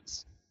Henry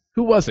has?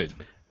 Who was it?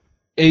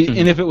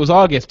 And if it was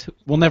August,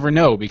 we'll never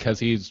know because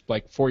he's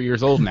like 4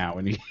 years old now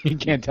and he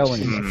can't tell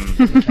anymore.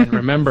 And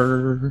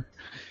remember.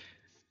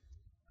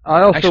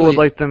 I also Actually- would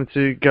like them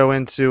to go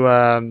into,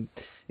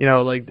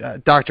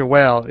 Dr.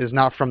 Whale is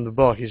not from the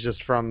book. He's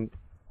just from,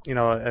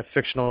 a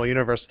fictional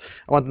universe.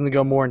 I want them to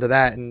go more into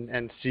that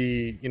and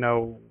see,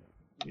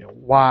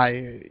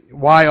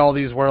 why all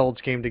these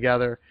worlds came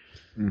together.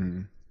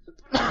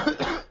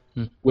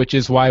 Which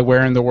is why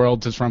Where in the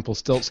World is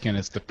Rumpelstiltskin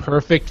is the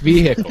perfect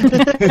vehicle for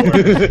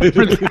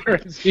the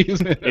current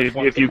season.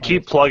 If you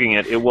keep plugging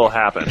it, it will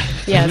happen.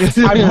 Yes.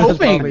 I'm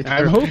hoping.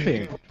 I'm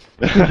hoping.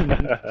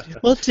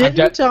 Well,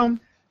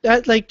 didn't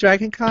at like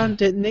Dragon Con,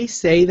 didn't they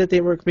say that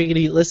they were going to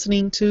be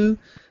listening to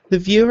the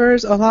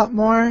viewers a lot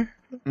more?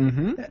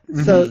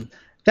 So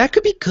that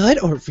could be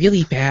good or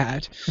really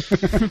bad.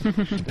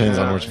 Depends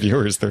on which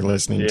viewers they're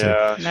listening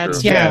to.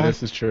 That's true. Yeah,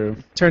 this is true.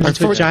 Turned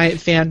into a giant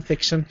fan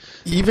fiction.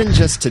 Even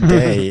just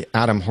today,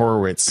 Adam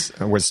Horowitz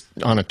was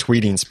on a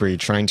tweeting spree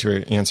trying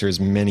to answer as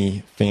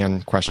many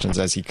fan questions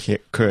as he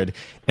could,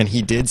 and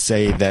he did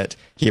say that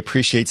he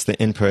appreciates the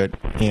input,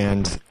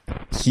 and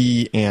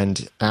he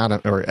and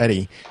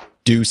Eddie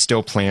do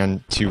still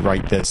plan to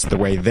write this the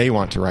way they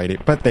want to write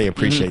it, but they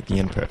appreciate the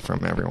input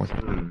from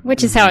everyone.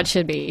 Which is how it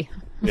should be.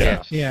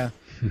 Yeah. Yeah.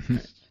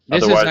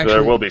 Otherwise,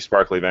 there will be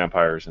sparkly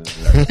vampires in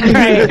there.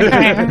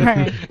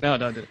 Right.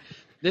 No.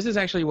 This is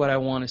actually what I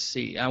want to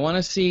see. I want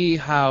to see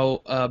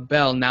how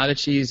Belle, now that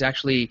she's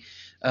actually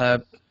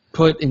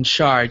put in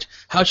charge,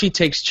 how she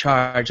takes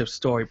charge of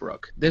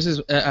Storybrooke.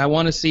 I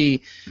want to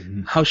see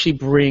how she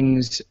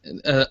brings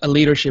a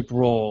leadership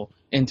role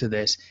into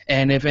this,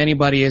 and if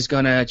anybody is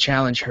going to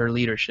challenge her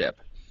leadership.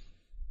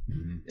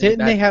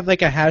 Didn't they have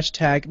like a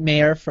hashtag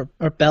mayor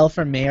or Belle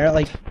for mayor,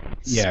 like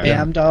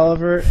spammed all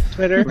over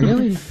Twitter?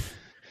 Really?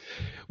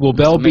 Will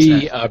Belle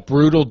be a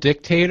brutal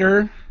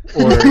dictator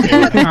or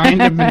a kind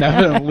of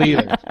benevolent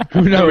leader?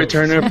 Who knows? The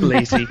return of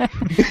Lacey.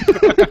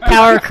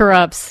 Power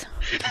corrupts.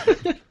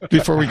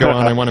 Before we go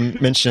on, I want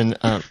to mention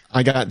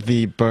I got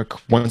the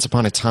book Once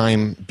Upon a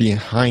Time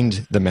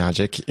Behind the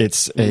Magic.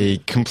 It's a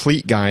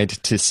complete guide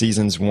to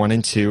seasons 1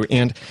 and 2.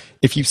 And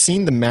if you've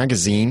seen the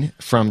magazine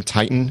from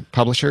Titan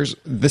Publishers,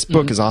 this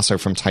book is also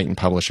from Titan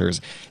Publishers.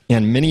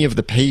 And many of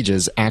the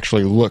pages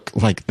actually look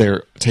like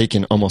they're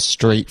taken almost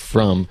straight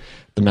from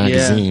the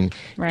magazine.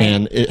 Yeah, right.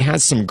 And it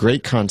has some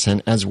great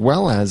content, as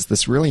well as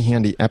this really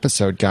handy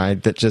episode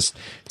guide that just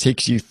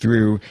takes you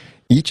through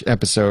each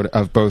episode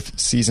of both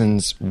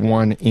seasons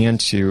 1 and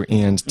 2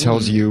 and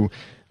tells you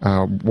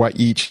what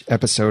each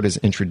episode is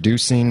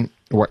introducing,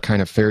 what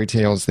kind of fairy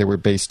tales they were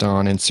based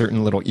on, and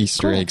certain little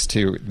Easter eggs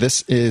too.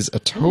 This is a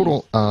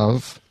total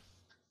of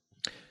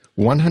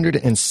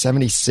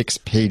 176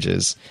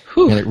 pages,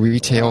 and it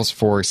retails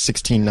for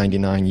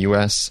 $16.99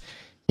 US,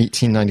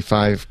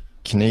 $18.95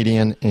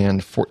 Canadian,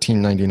 and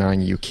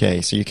 $14.99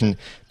 UK. So you can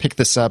pick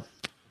this up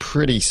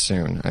pretty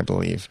soon, I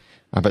believe.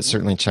 But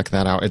certainly check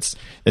that out. It's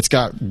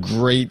got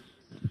great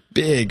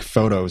big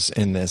photos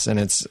in this, and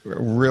it's a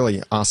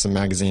really awesome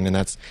magazine,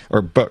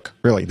 or book,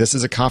 really. This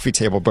is a coffee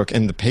table book,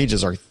 and the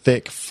pages are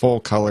thick, full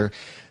color.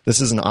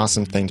 This is an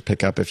awesome thing to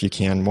pick up if you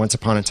can. Once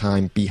Upon a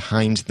Time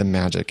Behind the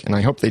Magic. And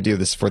I hope they do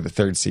this for the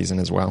 3rd season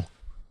as well.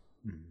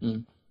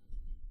 Mm.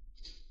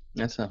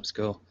 That sounds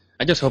cool.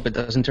 I just hope it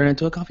doesn't turn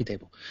into a coffee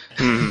table.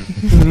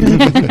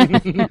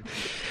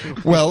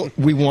 Well,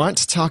 we want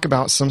to talk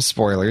about some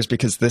spoilers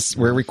because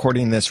we're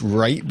recording this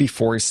right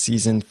before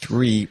season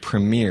 3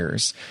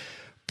 premieres.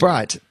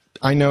 But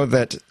I know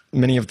that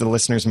many of the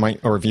listeners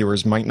or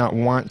viewers might not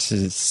want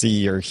to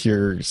see or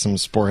hear some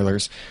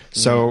spoilers.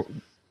 So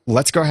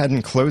let's go ahead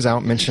and close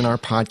out, mention our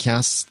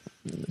podcasts,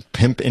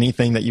 pimp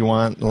anything that you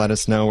want, let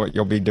us know what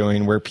you'll be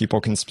doing, where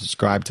people can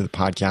subscribe to the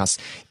podcast.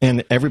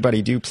 And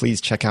everybody do please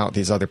check out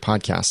these other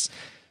podcasts.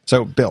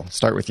 So, Bill,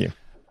 start with you.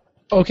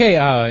 Okay,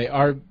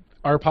 our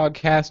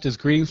podcast is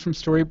Greetings from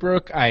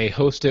Storybrooke. I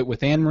host it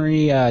with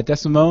Anne-Marie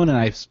Desimone, and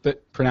I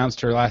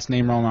pronounced her last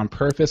name wrong on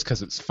purpose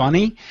because it's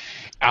funny.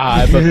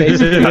 But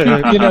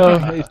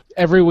basically,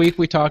 every week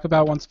we talk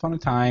about Once Upon a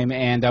Time,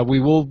 and we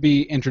will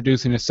be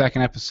introducing a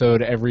second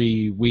episode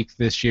every week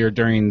this year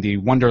during the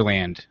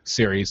Wonderland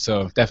series.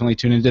 So definitely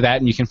tune into that,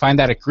 and you can find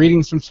that at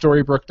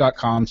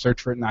greetingsfromstorybrooke.com.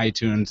 Search for it in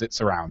iTunes.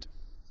 It's around.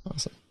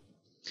 Awesome.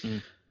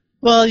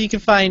 Well, you can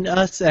find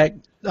us at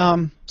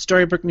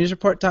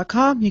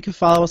StorybrookeNewsReport.com. You can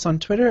follow us on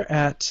Twitter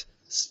at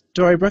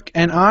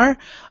StorybrookeNR.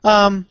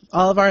 All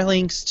of our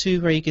links to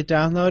where you could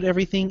download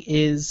everything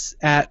is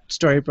at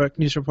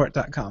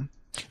StorybrookeNewsReport.com.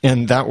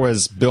 And that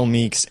was Bill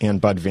Meeks and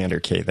Bud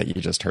Vanderkay that you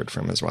just heard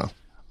from as well.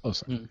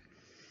 Awesome.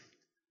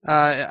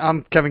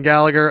 I'm Kevin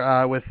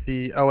Gallagher with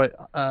the OUAT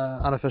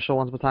unofficial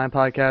Once Upon a Time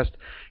podcast.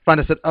 Find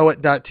us at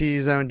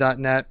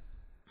OUAT.tzone.net.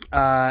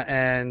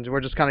 And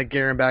we're just kind of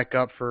gearing back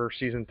up for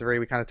season 3.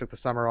 We kind of took the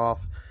summer off,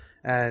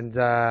 and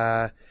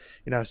so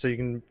you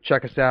can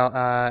check us out,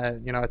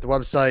 at the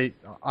website,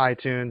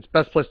 iTunes.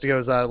 Best place to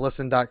go is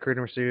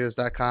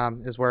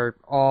listen.creatorstudios.com is where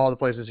all the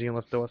places you can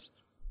listen to us.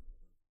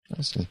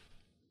 Awesome.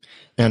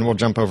 And we'll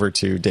jump over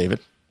to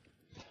David.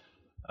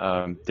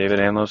 David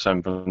Anlos.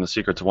 I'm from the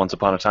Secrets of Once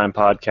Upon a Time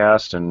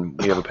podcast,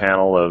 and we have a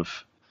panel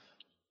of.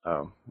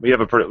 We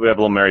have a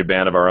little merry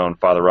band of our own: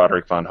 Father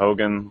Roderick Von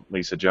Hogan,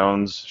 Lisa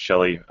Jones,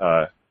 Shelley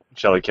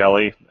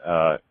Kelly,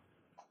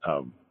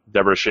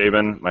 Deborah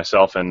Shaven,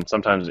 myself, and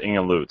sometimes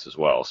Inga Lutz as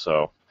well.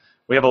 So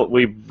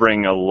we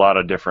bring a lot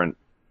of different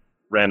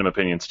random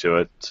opinions to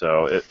it.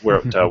 So we're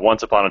at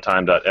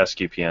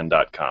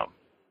onceuponatime.sqpn.com.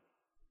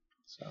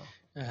 So.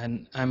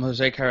 And I'm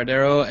Jose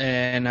Caradero,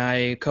 and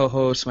I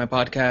co-host my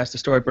podcast, The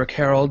Storybrooke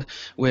Herald,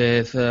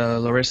 with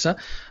Larissa.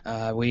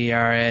 We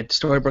are at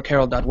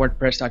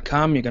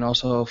storybrookherald.wordpress.com. You can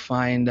also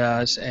find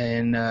us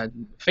in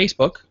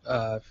Facebook,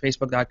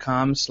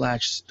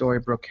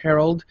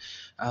 facebook.com/StorybrookeHerald.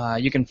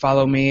 You can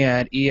follow me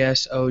at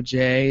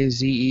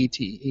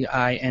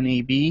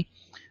ESOJZETINEB.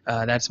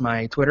 That's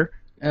my Twitter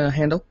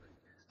handle.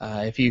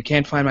 If you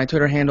can't find my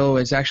Twitter handle,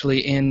 it's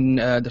actually in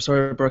the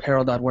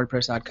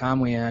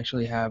storybrookherald.wordpress.com. We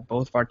actually have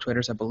both of our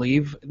Twitters, I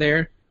believe,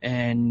 there.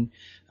 And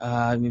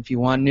if you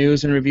want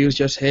news and reviews,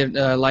 just hit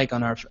like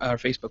on our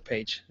Facebook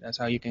page. That's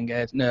how you can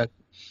get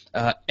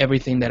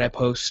everything that I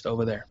post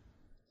over there.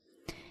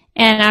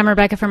 And I'm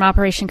Rebecca from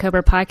Operation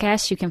Cobra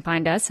Podcast. You can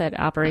find us at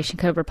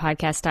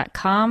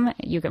operationcobrapodcast.com.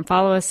 You can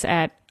follow us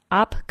at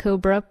Op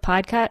Cobra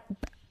Podcast,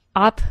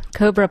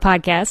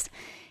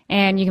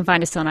 and you can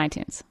find us on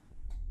iTunes.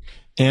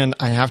 And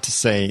I have to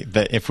say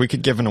that if we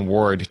could give an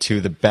award to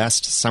the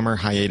best summer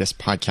hiatus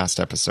podcast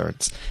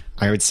episodes,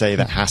 I would say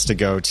that has to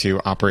go to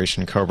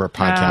Operation Cobra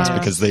Podcast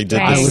because they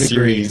did this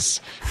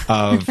series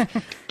of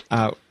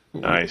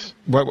nice.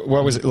 What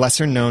was it?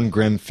 Lesser known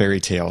grim fairy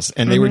tales,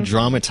 and they were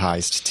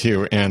dramatized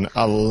too, and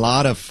a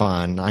lot of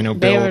fun. I know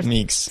Bill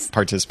Meeks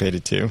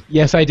participated too.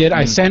 Yes, I did.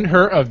 I sent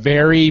her a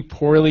very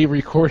poorly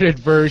recorded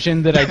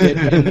version that I did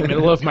in the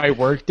middle of my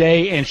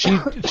workday, and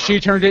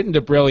she turned it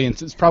into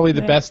brilliance. It's probably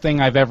the best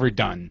thing I've ever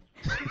done.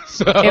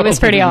 So. It was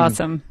pretty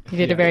awesome. You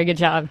did a very good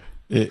job.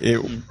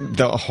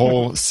 The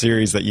whole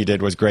series that you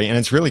did was great, and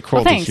it's really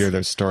cool to hear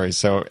those stories.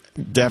 So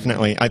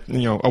definitely,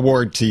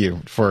 award to you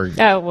for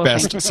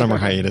best summer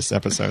hiatus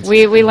episodes.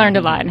 We learned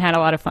a lot and had a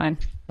lot of fun.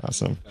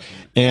 Awesome.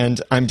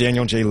 And I'm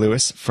Daniel J.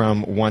 Lewis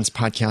from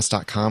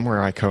oncepodcast.com,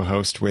 where I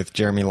co-host with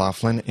Jeremy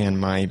Laughlin and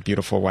my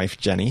beautiful wife,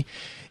 Jenny.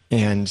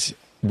 And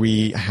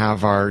we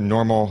have our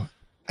normal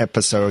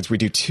episodes. We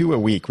do 2 a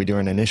week. We do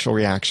an initial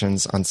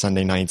reactions on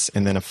Sunday nights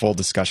and then a full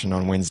discussion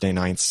on Wednesday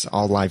nights,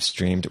 all live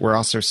streamed. We're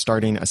also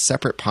starting a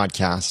separate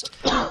podcast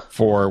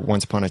for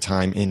Once Upon a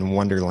Time in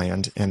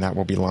Wonderland, and that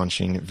will be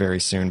launching very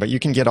soon. But you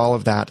can get all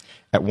of that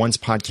at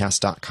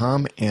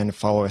oncepodcast.com and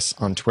follow us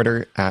on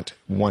Twitter at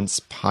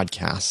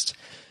oncepodcast.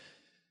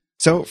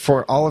 So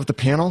for all of the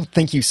panel,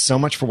 thank you so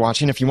much for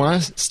watching. If you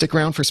want to stick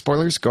around for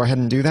spoilers, go ahead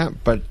and do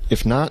that. But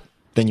if not,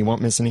 then you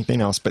won't miss anything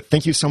else. But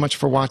thank you so much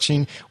for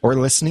watching or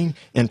listening.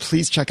 And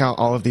please check out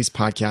all of these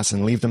podcasts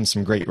and leave them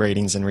some great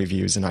ratings and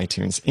reviews in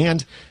iTunes.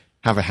 And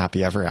have a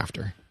happy ever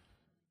after.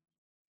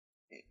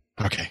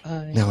 Okay,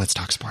 now let's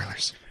talk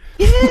spoilers.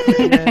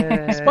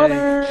 Spoilers!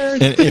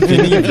 And if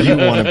any of you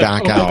want to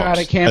back out, God,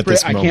 I can't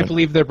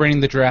believe they're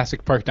bringing the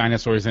Jurassic Park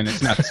dinosaurs in.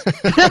 It's nuts.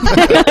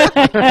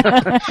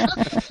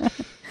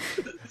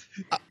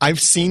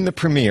 I've seen the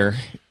premiere,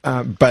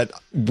 but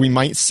we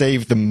might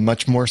save the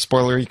much more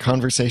spoilery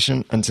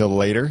conversation until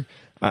later,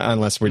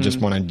 unless we just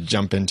want to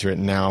jump into it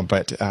now.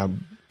 But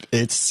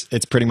it's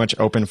pretty much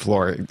open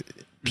floor.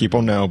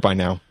 People know by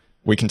now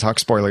we can talk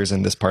spoilers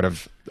in this part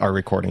of our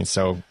recording,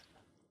 so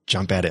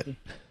jump at it.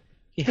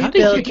 Hey,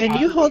 Bill, can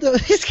you hold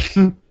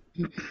it?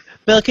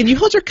 Bill, can you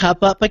hold your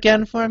cup up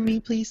again for me,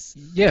 please?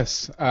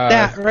 Yes.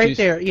 That right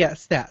there.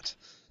 Yes, that.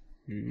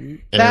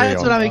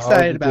 That's what I'm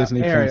excited about.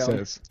 Disney Ariel.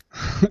 Princess.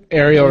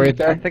 Ariel right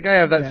there. I think I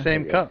have that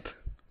same cup.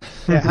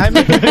 Yeah, I'm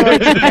looking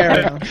forward to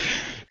Ariel.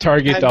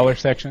 Target dollar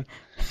section.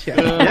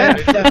 Yeah,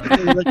 I'm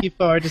definitely looking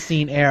forward to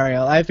seeing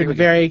Ariel. I've been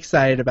very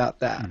excited about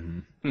that.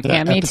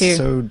 Yeah, me too.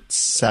 Episode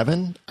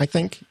 7, I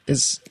think,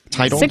 is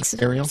titled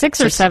Ariel.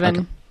 6 or 7.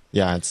 Okay.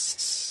 Yeah,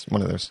 it's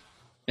one of those.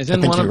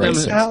 Isn't one of them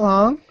That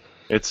long?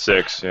 It's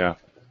 6, yeah.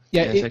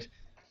 Yeah,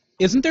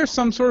 isn't there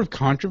some sort of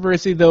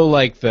controversy, though?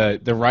 Like,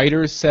 the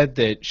writers said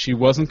that she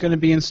wasn't going to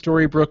be in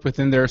Storybrooke, but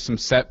then there are some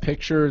set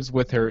pictures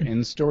with her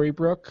in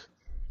Storybrooke?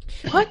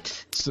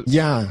 What? So,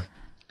 Yeah.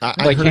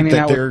 I like heard hanging that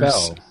out with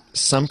there's Belle.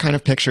 some kind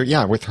of picture,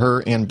 with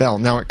her and Belle.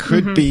 Now, it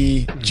could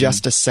be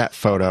just a set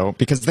photo,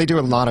 because they do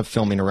a lot of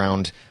filming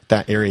around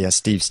that area,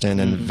 Steveston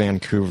and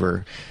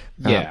Vancouver.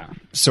 Yeah.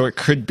 So it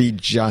could be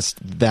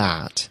just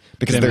that,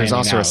 because Them there's hanging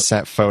also a out.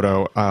 set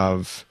photo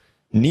of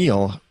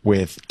Neil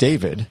with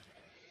David.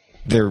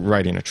 They're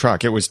riding a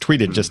truck. It was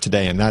tweeted just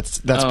today, and that's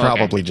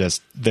probably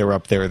just they're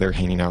up there, they're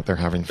hanging out, they're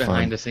having fun.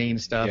 Behind the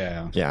scenes stuff.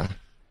 Yeah.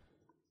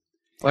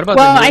 What about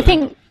Well, I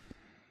think.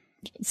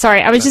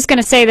 Sorry, I was just going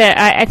to say that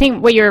I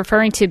think what you're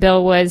referring to,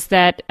 Bill, was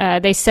that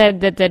they said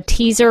that the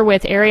teaser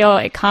with Ariel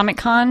at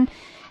Comic-Con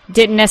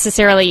didn't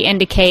necessarily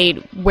indicate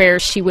where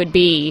she would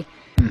be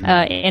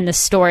in the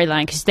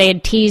storyline, because they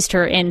had teased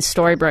her in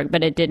Storybrooke,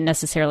 but it didn't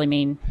necessarily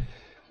mean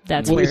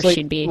that's where it's like,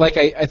 she'd be. Like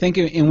I think,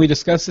 and we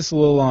discussed this a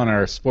little on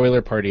our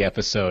spoiler party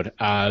episode.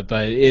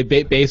 But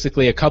it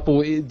basically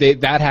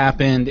that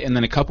happened, and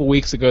then a couple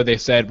weeks ago they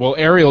said, well,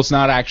 Ariel's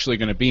not actually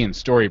going to be in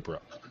Storybrooke.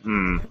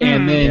 And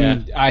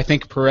then I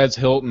think Perez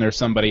Hilton or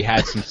somebody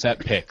had some set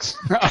pics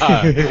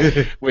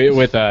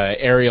with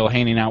Ariel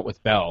hanging out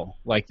with Belle,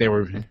 like they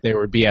were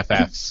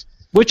BFFs,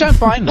 which I'm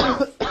fine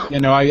with.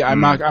 I'm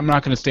not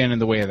going to stand in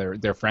the way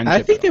of their friendship.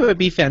 I think they would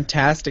be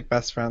fantastic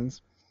best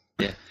friends.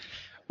 Yeah.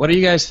 What do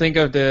you guys think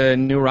of the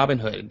new Robin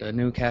Hood, the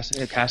new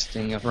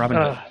casting of Robin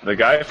Hood? The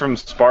guy from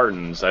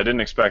Spartans, I didn't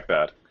expect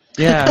that.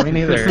 Yeah, me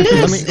neither.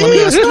 Let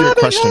me ask you a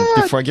question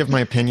before I give my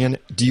opinion.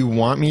 Do you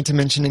want me to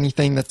mention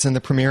anything that's in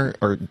the premiere,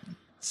 or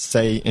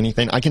say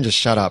anything? I can just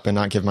shut up and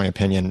not give my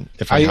opinion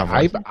if I have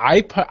one.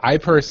 I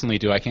personally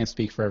do. I can't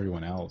speak for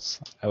everyone else.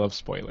 I love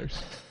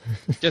spoilers.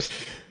 Just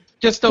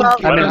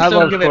don't, I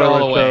love give it all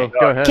spoilers, away. so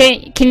go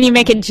ahead. Can you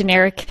make it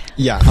generic?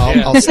 Yeah,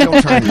 I'll still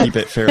try and keep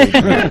it fairly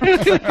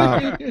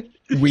brief.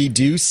 We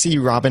do see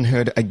Robin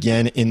Hood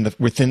again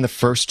within the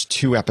first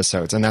 2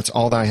 episodes, and that's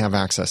all that I have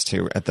access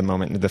to at the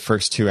moment, the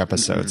first 2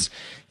 episodes.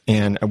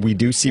 And we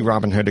do see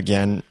Robin Hood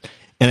again,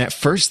 and at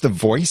first the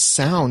voice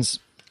sounds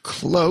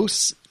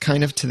close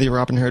kind of to the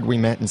Robin Hood we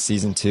met in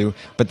season 2,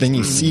 but then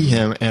you see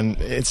him and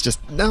it's just,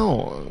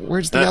 no,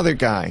 where's the other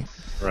guy?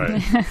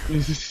 Right.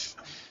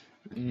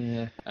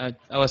 Yeah,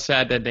 I was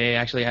sad that they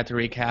actually had to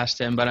recast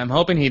him, but I'm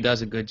hoping he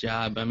does a good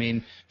job. I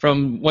mean,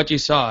 from what you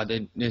saw,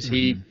 is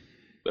he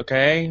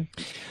okay?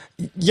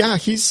 Yeah,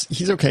 he's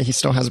okay. He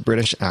still has a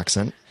British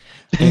accent.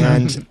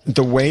 And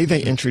the way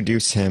they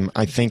introduce him,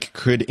 I think,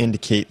 could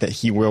indicate that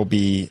he will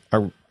be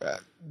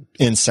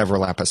in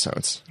several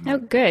episodes. Oh,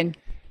 good.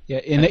 Yeah,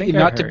 and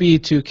not to be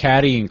too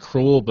catty and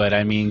cruel, but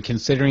I mean,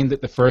 considering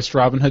that the first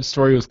Robin Hood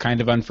story was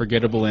kind of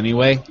unforgettable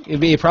anyway,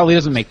 it probably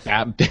doesn't make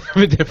that big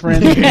of a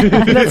difference.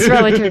 That's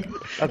really true.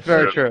 That's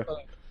very true.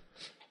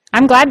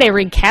 I'm glad they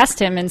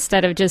recast him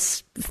instead of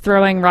just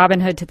throwing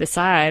Robin Hood to the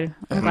side.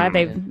 I'm glad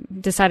they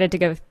decided to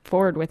go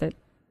forward with it.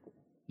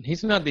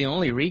 He's not the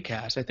only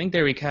recast. I think they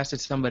recasted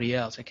somebody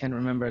else. I can't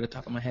remember at the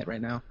top of my head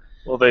right now.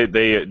 Well, they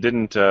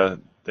didn't.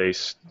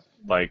 Isn't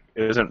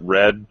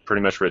Red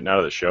pretty much written out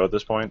of the show at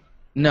this point?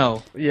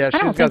 No. Yeah, I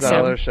don't she's got think that so.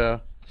 other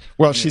show.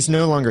 Well, she's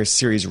no longer a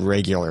series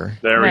regular.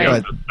 There we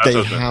Right. go. But That's they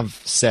what I was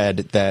have said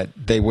that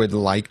they would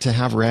like to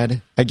have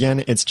Red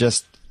again. It's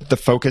just the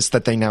focus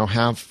that they now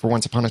have for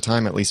Once Upon a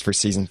Time, at least for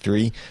season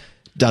 3,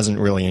 doesn't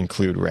really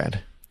include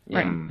Red.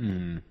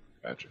 Right.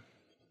 Gotcha.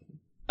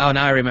 Oh,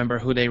 now I remember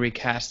who they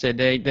recasted.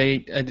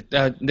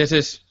 This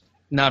is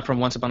not from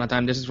Once Upon a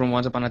Time. This is from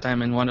Once Upon a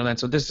Time in Wonderland.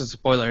 So this is a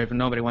spoiler if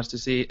nobody wants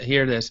to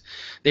hear this.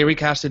 They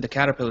recasted the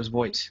caterpillar's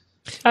voice.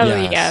 Oh,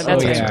 Yes. yeah,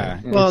 that's Oh, right. yeah.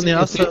 Well, and they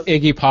It's also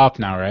Iggy Pop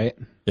now, right?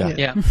 Yeah.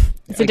 Yeah.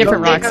 It's a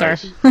different rock star.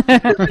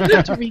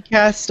 to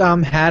recast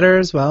Hatter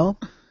as well.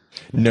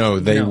 No,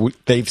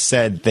 they've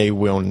said they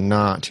will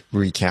not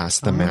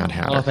recast the Mad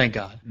Hatter. Oh, thank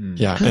God.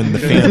 Yeah, and the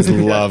fans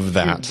love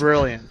that.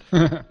 Brilliant.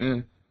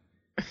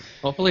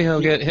 Hopefully he'll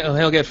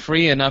get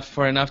free enough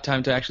for enough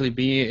time to actually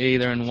be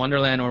either in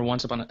Wonderland or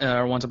Once Upon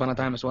a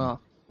Time as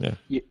well. Yeah.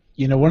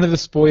 You know, one of the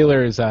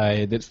spoilers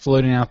that's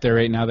floating out there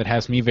right now that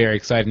has me very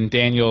excited, and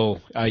Daniel,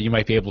 you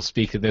might be able to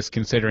speak to this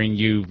considering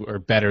you are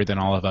better than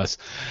all of us.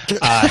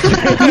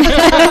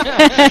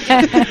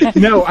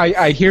 No,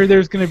 I hear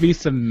there's going to be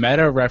some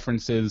meta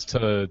references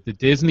to the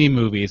Disney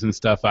movies and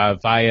stuff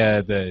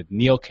via the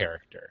Neil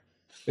character.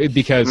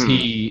 Because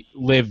he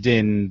lived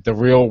in the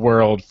real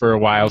world for a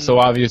while, so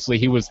obviously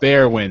he was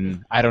there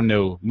when, I don't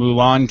know,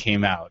 Mulan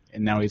came out,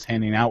 and now he's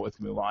hanging out with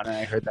Mulan, and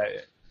I heard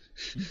that...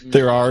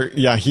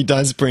 He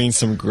does bring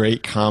some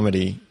great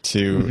comedy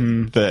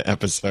to the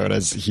episode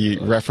as he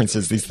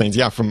references these things.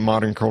 Yeah, from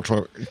modern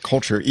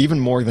culture, even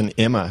more than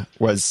Emma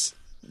was.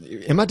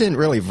 Emma didn't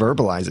really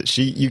verbalize it.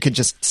 You could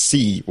just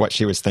see what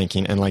she was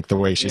thinking, and like the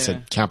way she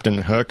said, "Captain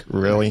Hook,"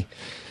 really.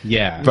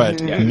 Yeah.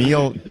 But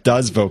Neil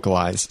does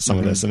vocalize some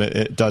of this, and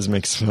it does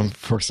make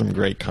for some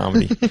great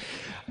comedy.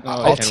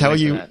 I'll tell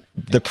you,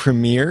 the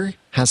premiere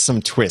has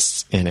some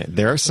twists in it.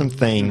 There are some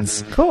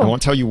things, Cool. I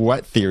won't tell you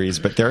what theories,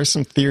 but there are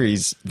some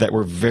theories that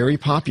were very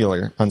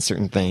popular on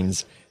certain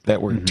things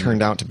that were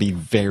turned out to be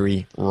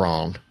very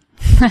wrong.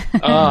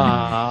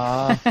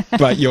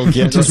 But you'll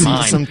get to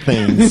see some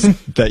things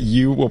that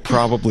you will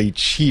probably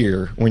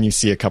cheer when you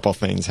see a couple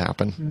things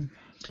happen.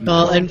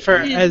 Well, and for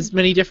as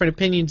many different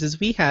opinions as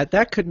we had,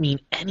 that could mean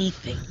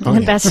anything. Oh, yeah.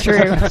 That's true.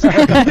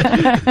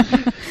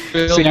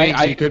 Bill See, thinks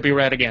I- he could be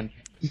red again.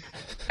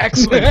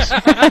 Excellent.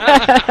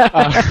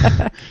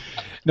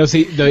 No,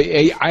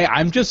 see,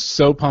 I'm just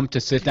so pumped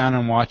to sit down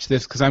and watch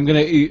this because I'm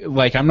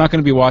not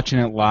gonna be watching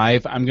it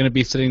live. I'm gonna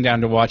be sitting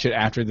down to watch it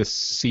after the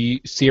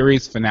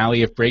series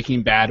finale of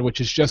Breaking Bad, which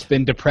has just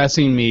been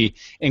depressing me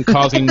and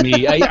causing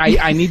me.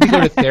 I need to go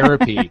to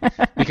therapy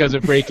because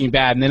of Breaking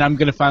Bad, and then I'm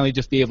gonna finally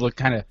just be able to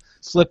kind of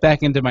slip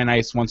back into my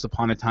nice Once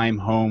Upon a Time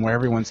home where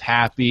everyone's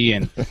happy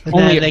and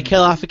only Then they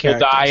kill off a people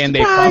character. die and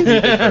they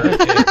probably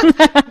deserve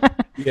it.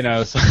 You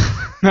know, so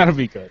that'll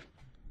be good.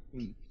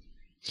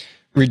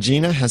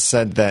 Regina has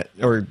said that,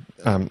 or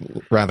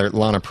rather,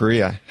 Lana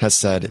Parrilla has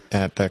said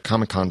at the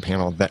Comic-Con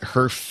panel that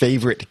her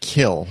favorite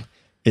kill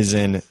is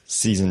in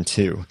season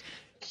 2.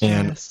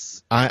 And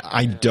Yes.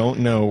 I don't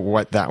know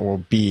what that will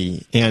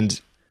be. And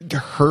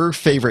her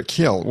favorite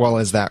kill, well,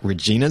 is that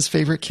Regina's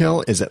favorite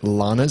kill? Is it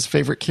Lana's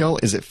favorite kill?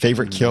 Is it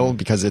favorite kill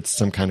because it's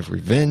some kind of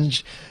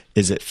revenge?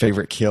 Is it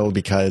favorite kill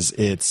because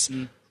it's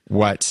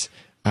what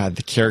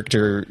the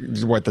character,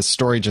 what the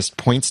story just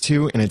points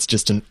to, and it's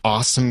just an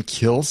awesome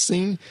kill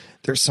scene?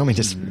 There's so many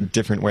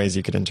different ways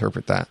you could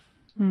interpret that.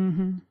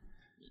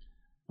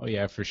 Oh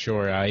yeah, for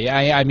sure.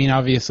 I mean,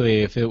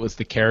 obviously, if it was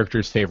the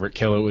character's favorite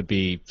kill, it would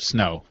be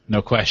Snow,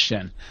 no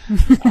question.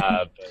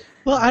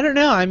 Well, I don't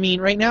know. I mean,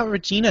 right now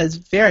Regina is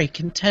very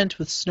content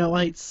with Snow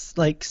White's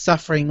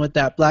suffering with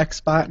that black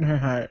spot in her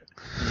heart.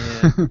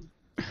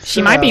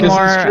 She might be This is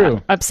more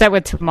true. upset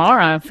with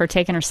Tamara for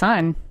taking her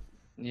son.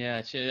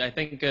 Yeah, I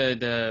think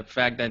the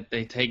fact that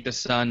they take the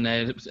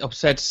sun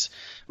upsets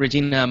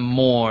Regina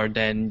more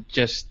than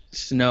just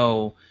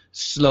Snow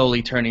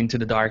slowly turning to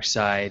the dark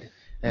side.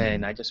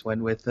 And I just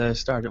went with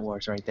Star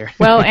Wars right there.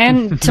 Well,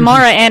 and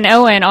Tamara and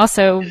Owen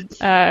also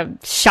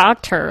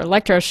shocked her,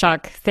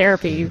 electroshock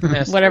therapy,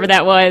 whatever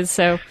that was.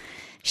 So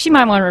she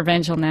might want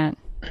revenge on that.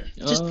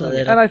 Just a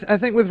little. And I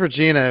think with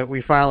Regina,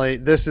 we finally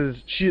there's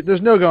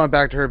no going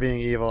back to her being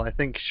evil. I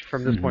think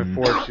from this point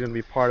forward, she's going to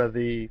be part of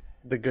the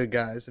good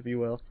guys, if you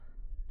will.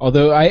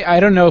 Although I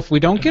don't know if we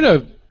don't get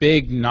a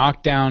big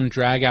knockdown,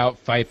 drag-out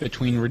fight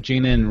between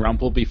Regina and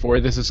Rumple before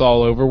this is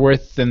all over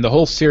with, then the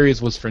whole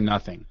series was for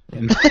nothing.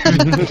 And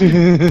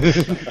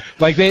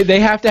like they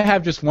have to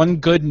have just one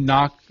good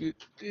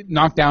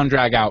knockdown,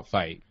 drag-out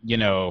fight. You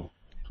know,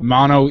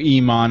 mono,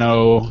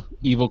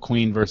 Evil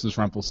Queen versus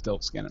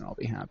Rumpelstiltskin, and I'll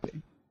be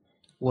happy.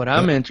 What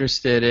I'm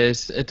interested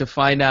is to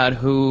find out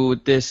who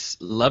this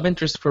love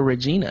interest for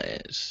Regina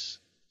is.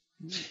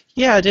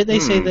 Yeah, did they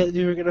say that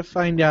you were going to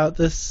find out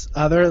this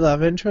other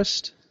love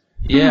interest?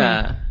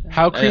 Yeah.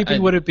 How creepy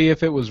would it be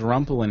if it was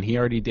Rumple and he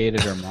already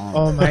dated her mom?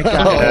 Oh my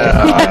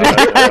god.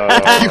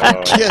 You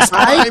kissed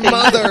my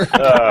mother.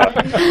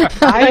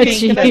 I think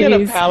Can I get a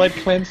Jeez. palate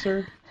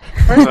cleanser?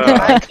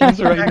 I think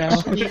right now.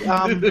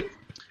 actually,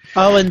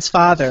 Owen's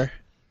father.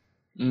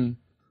 Mm.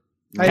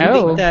 I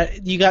Oh. think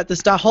that you got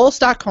the whole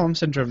Stockholm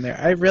syndrome there.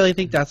 I really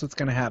think that's what's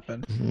going to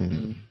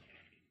happen.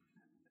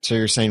 So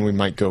you're saying we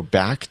might go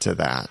back to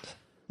that?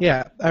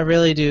 Yeah, I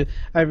really do.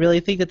 I really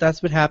think that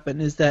that's what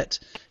happened. Is that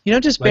you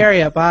don't just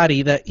bury a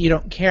body that you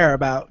don't care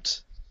about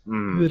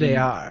who they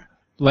are.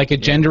 Like a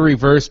gender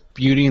reverse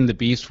Beauty and the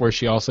Beast where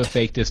she also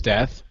faked his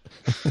death?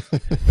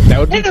 That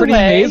would be In a pretty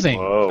way. amazing.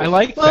 Whoa. I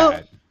like Well,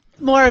 that.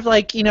 more of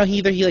like either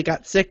he like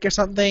got sick or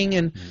something,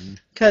 and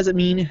because I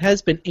mean it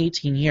has been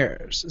 18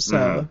 years,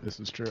 so This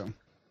is true.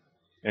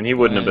 And he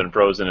wouldn't have been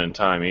frozen in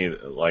time either,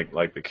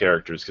 like the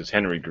characters, because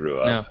Henry grew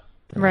up.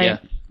 No. Right. Yeah.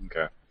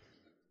 Okay.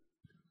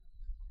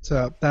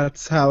 so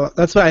that's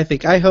what I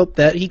think. I hope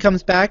that he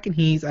comes back and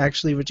he's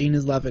actually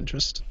Regina's love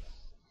interest.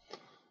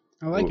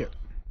 I like Ooh. it.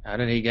 How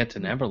did he get to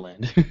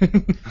Neverland?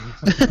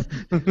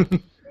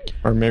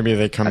 Or maybe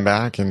they come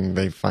back and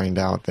they find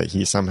out that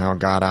he somehow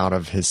got out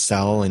of his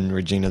cell in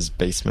Regina's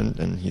basement,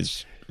 and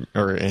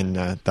or in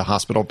the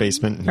hospital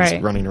basement, and he's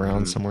Right. running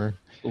around somewhere.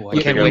 Ooh, I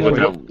Yeah, can't Yeah, wait look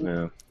for up-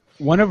 yeah.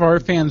 One of our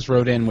fans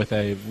wrote in with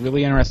a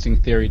really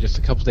interesting theory just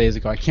a couple days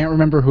ago. I can't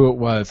remember who it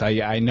was.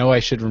 I know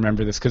I should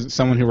remember this because it's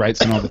someone who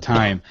writes in all the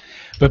time.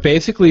 But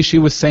basically, she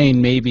was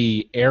saying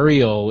maybe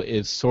Ariel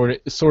is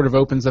sort of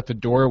opens up a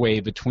doorway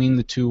between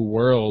the two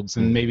worlds,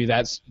 and maybe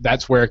that's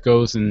where it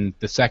goes in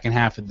the second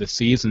half of the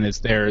season. Is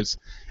there's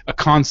a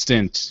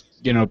constant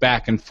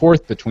back and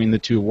forth between the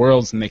two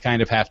worlds, and they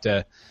kind of have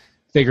to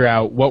figure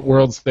out what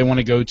worlds they want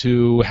to go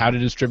to, how to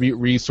distribute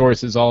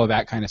resources, all of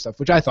that kind of stuff,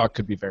 which I thought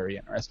could be very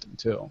interesting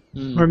too.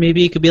 Or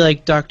maybe it could be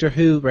like Doctor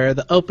Who, where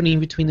the opening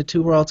between the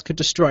two worlds could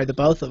destroy the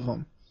both of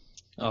them.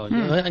 Oh,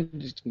 yeah,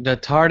 the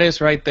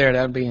TARDIS right there.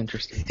 That would be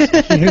interesting.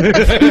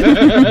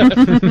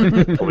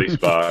 Police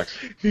box.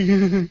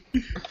 Could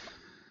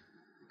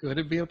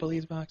it be a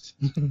police box?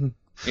 Maybe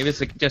it's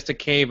just a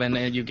cave, and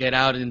then you get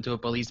out into a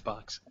police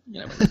box.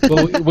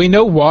 Well, we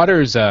know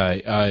water's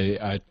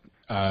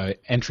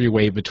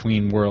entryway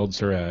between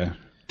worlds, or a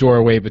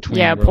doorway between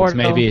worlds, portal.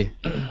 maybe.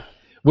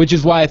 Which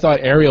is why I thought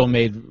Ariel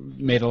made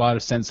a lot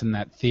of sense in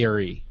that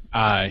theory.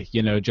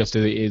 Just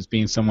as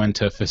being someone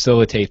to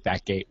facilitate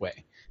that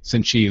gateway,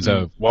 since she's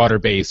a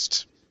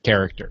water-based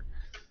character.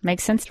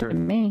 Makes sense to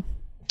me.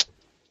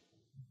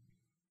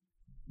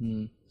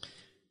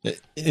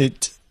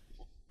 It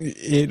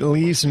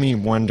leaves me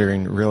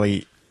wondering,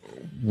 really,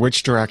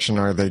 which direction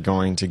are they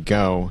going to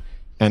go,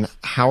 and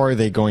how are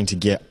they going to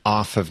get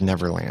off of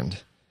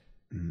Neverland?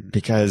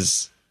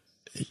 Because,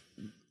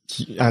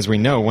 as we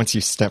know, once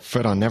you step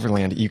foot on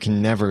Neverland, you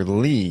can never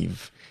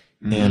leave.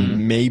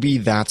 And maybe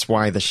that's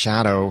why the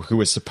Shadow, who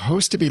was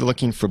supposed to be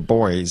looking for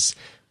boys,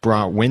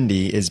 brought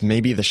Wendy, is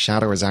maybe the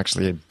Shadow is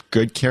actually a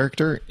good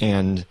character,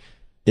 and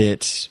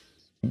it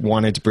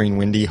wanted to bring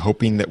Wendy,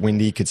 hoping that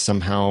Wendy could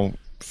somehow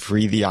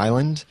free the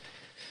island.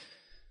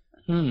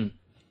 We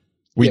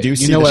do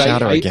see the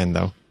Shadow again,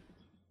 though.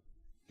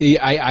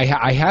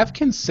 I have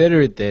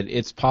considered that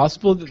it's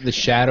possible that the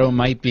Shadow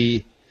might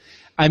be.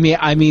 I mean,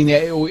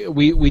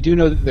 we do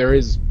know that there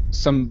is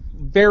some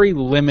very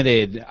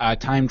limited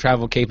time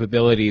travel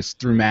capabilities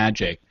through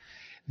magic.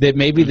 That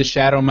maybe the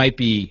Shadow might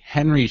be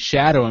Henry's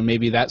shadow, and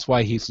maybe that's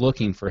why he's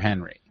looking for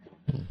Henry.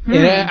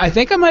 And I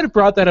think I might have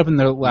brought that up in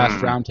the last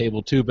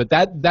roundtable too. But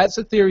that's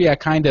a theory I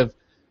kind of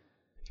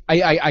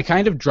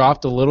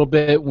dropped a little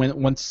bit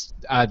once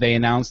they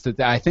announced that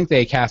I think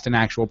they cast an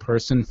actual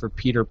person for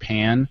Peter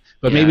Pan,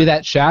 but maybe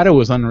that Shadow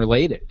was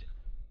unrelated.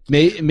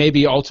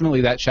 Maybe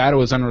ultimately that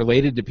Shadow is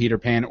unrelated to Peter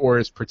Pan, or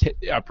is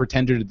a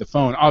pretender to the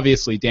phone.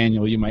 Obviously,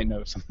 Daniel, you might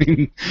know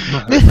something.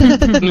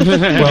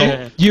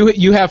 Well,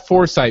 you have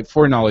foresight,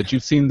 foreknowledge.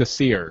 You've seen the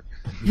seer.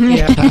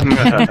 Yeah.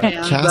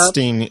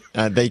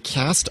 They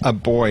cast a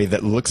boy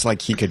that looks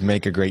like he could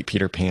make a great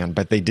Peter Pan,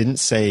 but they didn't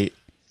say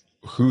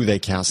who they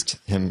cast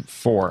him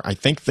for. I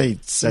think they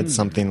said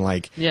something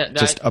like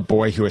just a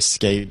boy who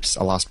escapes,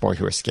 a lost boy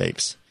who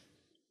escapes.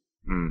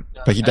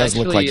 But he does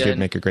look like he would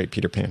make a great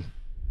Peter Pan.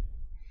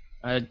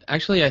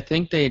 Actually, I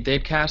think they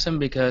did cast him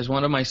because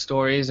one of my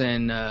stories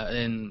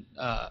that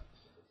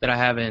I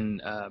have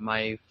in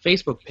my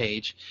Facebook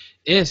page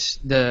is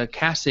the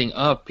casting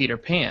of Peter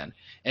Pan,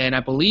 and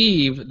I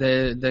believe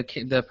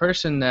the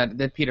person that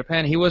did Peter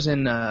Pan, he was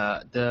in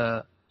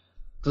the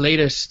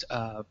latest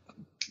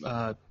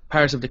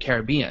Pirates of the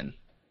Caribbean.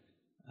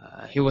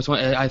 He was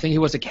I think he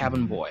was a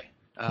cabin boy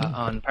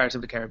on Pirates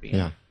of the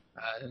Caribbean.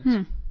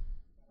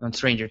 On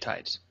Stranger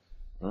Tides.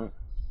 Oh.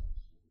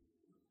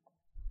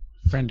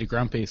 Friend to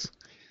Grumpy's.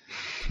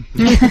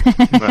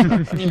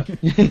 I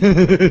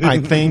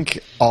think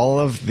all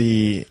of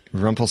the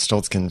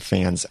Rumpelstiltskin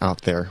fans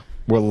out there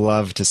will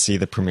love to see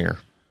the premiere.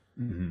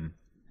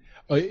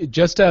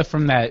 Just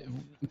from that.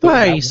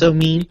 Why are you so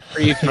mean?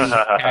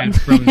 And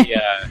from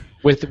the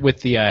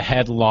with the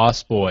head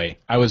lost boy,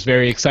 I was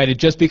very excited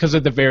just because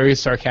of the very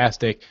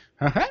sarcastic,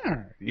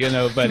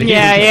 But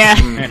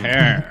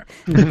Yeah.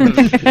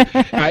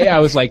 I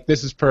was like,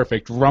 this is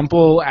perfect.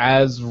 Rumple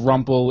as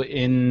Rumple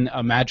in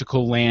a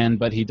magical land,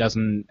 but he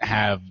doesn't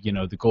have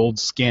the gold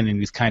skin, and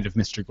he's kind of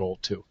Mr. Gold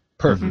too.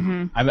 Perfect.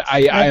 Mm-hmm.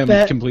 I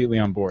am completely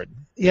on board.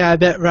 Yeah, I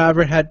bet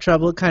Robert had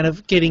trouble kind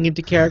of getting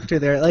into character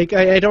there. Like,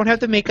 I don't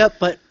have the makeup,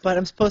 but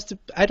I'm supposed to.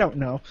 I don't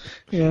know.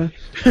 Yeah.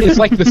 It's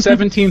like the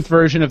 17th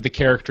version of the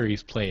character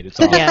he's played. It's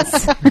awesome.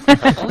 Yes.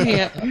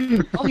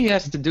 All he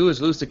has to do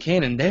is lose the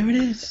cannon. There it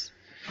is.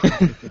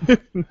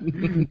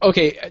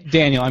 Okay,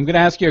 Daniel, I'm going to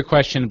ask you a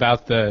question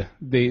about the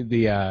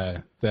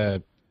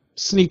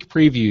sneak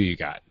preview you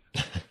got.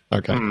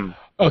 Okay.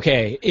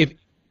 Okay,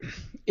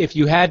 if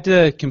you had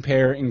to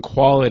compare in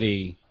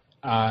quality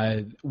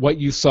what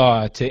you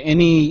saw to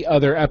any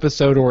other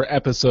episode or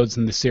episodes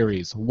in the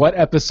series, what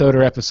episode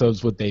or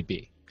episodes would they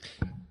be?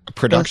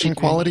 Production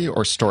quality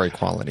or story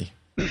quality?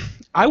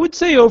 I would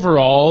say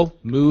overall,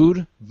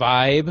 mood,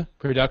 vibe,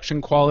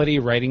 production quality,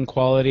 writing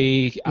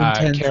quality,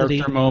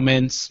 character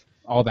moments,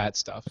 all that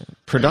stuff.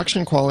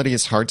 Production quality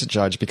is hard to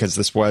judge because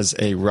this was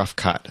a rough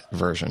cut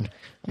version.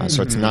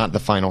 So it's not the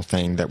final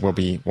thing that we'll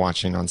be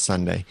watching on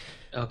Sunday.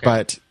 Okay.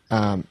 But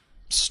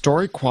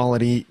story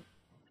quality,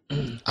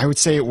 I would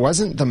say it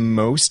wasn't the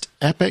most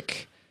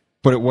epic,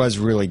 but it was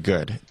really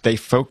good. They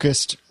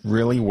focused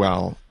really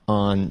well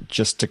on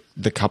just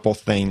the couple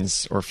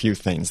things or few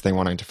things they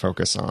wanted to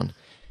focus on.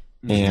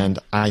 And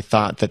I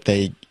thought that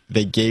they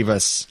gave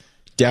us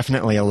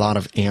definitely a lot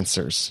of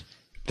answers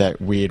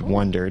that we had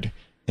wondered,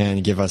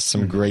 and give us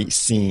some great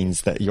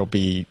scenes that you'll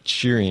be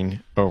cheering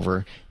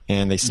over.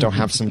 And they still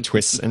have some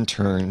twists and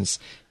turns,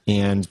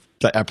 and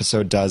the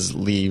episode does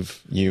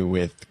leave you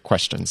with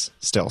questions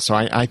still. So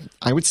I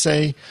would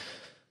say,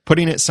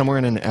 putting it somewhere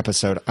in an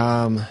episode,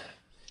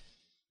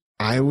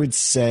 I would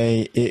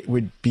say it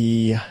would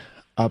be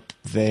up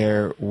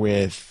there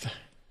with,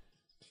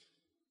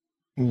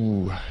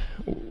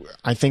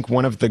 I think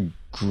one of the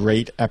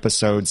great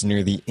episodes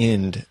near the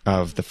end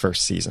of the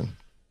first season.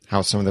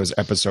 How some of those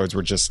episodes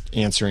were just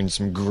answering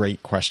some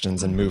great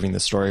questions and moving the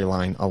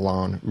storyline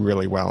along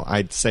really well.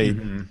 I'd say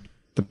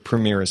the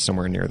premiere is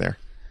somewhere near there.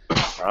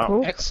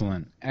 Wow.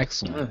 Excellent.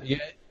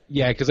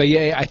 Yeah, because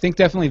I think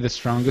definitely the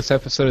strongest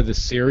episode of the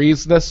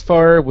series thus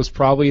far was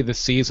probably the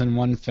season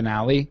 1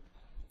 finale.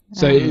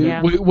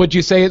 So would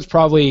you say it's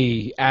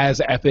probably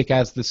as epic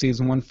as the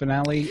season 1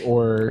 finale,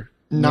 or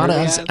not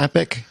as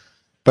epic,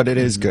 but it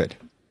is good.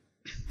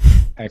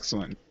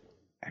 Excellent.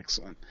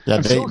 Yeah,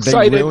 I'm they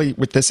excited. really,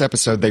 with this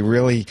episode, they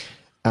really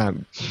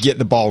get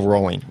the ball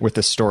rolling with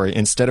the story.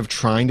 Instead of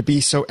trying to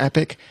be so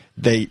epic,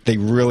 they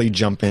really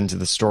jump into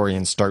the story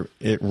and start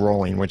it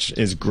rolling, which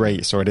is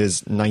great. So it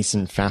is nice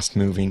and fast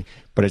moving,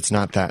 but it's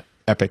not that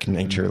epic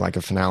nature like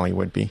a finale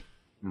would be.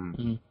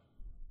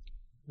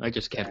 I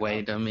just can't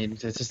wait. I mean,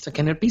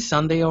 can it be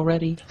Sunday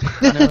already?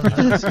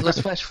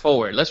 Let's flash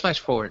forward. Let's flash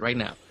forward right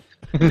now.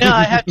 No,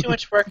 I have too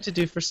much work to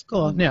do for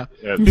school. No.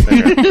 Yeah,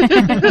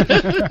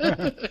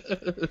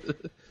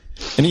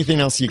 Anything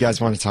else you guys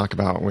want to talk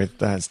about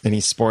with any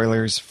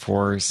spoilers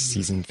for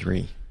season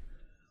 3?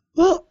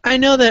 Well, I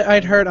know that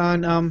I'd heard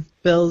on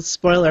Bill's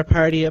spoiler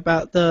party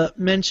about the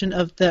mention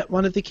of that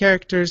one of the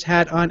characters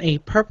had on a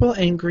purple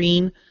and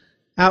green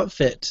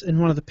outfit in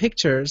one of the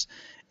pictures,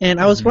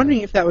 and I was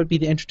wondering if that would be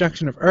the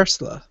introduction of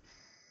Ursula.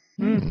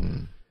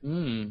 And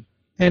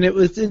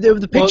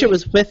the picture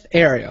was with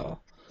Ariel.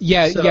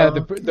 Yeah,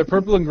 the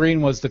purple and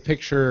green was the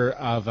picture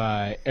of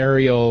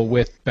Ariel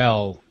with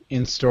Belle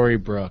in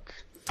Storybrooke.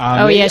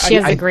 She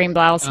has the green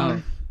blouse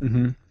on.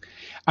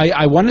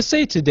 I want to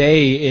say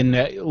today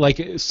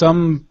in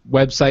some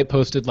website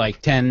posted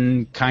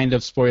 10 kind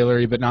of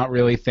spoilery but not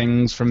really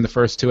things from the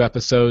first 2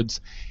 episodes,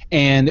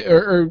 and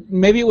or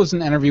maybe it was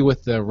an interview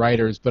with the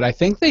writers, but I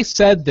think they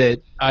said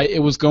that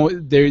it was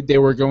they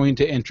were going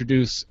to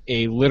introduce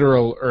a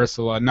literal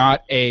Ursula,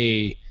 not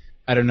a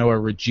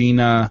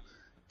Regina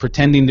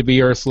pretending to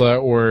be Ursula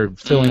or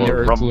filling the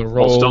Ursula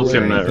role.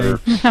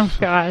 Oh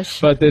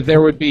gosh! But that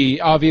there would be,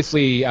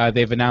 obviously,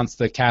 they've announced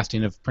the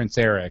casting of Prince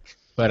Eric,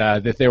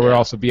 but that there would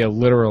also be a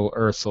literal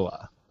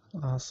Ursula.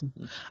 Awesome.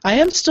 I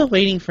am still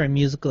waiting for a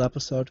musical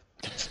episode.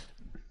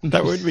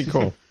 That would be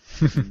cool.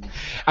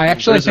 I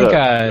actually think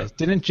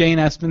didn't Jane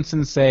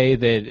Espenson say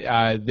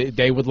that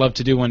they would love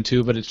to do one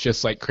too, but it's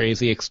just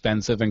crazy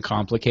expensive and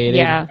complicated.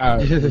 Yeah,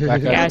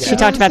 she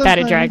talked about that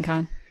at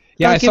DragonCon.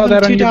 Yeah, I saw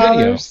that on your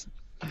video.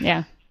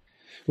 Yeah.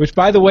 Which,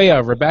 by the way,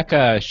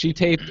 Rebecca, she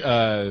taped,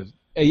 I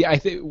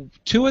think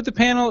 2 at the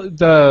panel.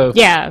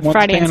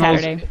 Friday and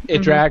Saturday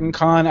at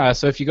DragonCon.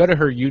 So if you go to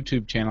her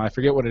YouTube channel, I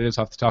forget what it is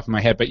off the top of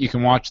my head, but you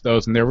can watch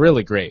those, and they're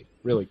really great.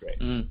 Really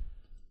great.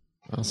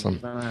 Awesome.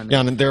 Yeah,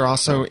 and they're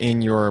also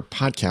in your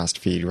podcast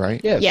feed, right?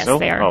 Yes,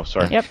 they are. Oh,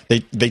 sorry. Yep.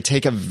 They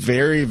take a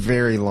very,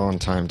 very long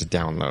time to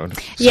download.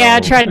 Yeah,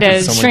 I tried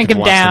to shrink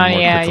them down.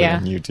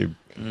 On YouTube.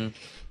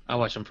 I'll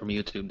watch them from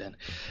YouTube then.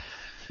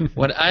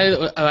 What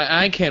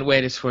I can't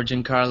wait is for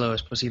Giancarlo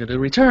Esposito to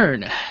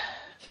return.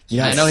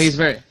 Yes. I know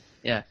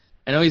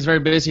he's very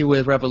busy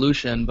with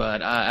Revolution,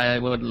 but I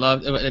would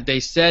love. They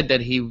said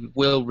that he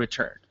will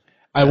return.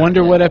 I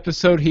wonder what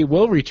episode he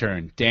will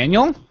return.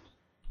 Daniel?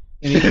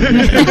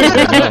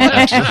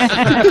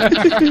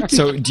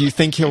 So, do you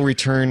think he'll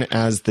return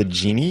as the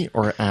genie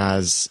or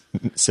as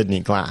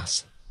Sidney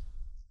Glass?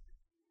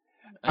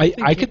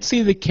 I could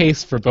see the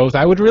case for both.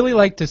 I would really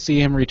like to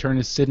see him return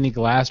as Sidney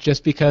Glass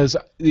just because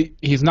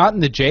he's not in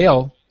the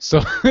jail so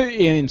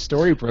in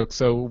Storybrooke.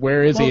 So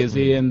where is he? Is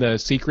he in the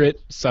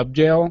secret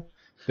sub-jail?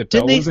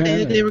 Didn't they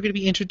say they were going to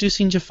be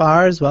introducing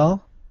Jafar as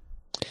well?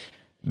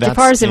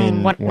 Jafar's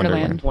in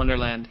Wonderland.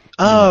 Wonderland.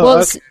 Oh, Well,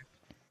 okay.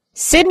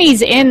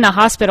 Sydney's in the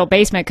hospital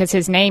basement because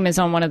his name is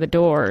on one of the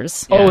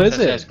doors. Oh, is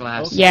That's it?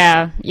 Glass.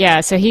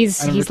 Yeah. So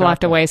he's never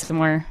locked got away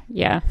somewhere.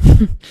 Yeah.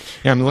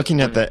 Yeah, I'm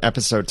looking at the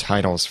episode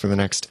titles for the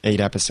next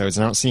 8 episodes,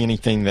 and I don't see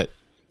anything that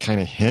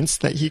kind of hints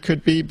that he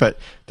could be, but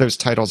those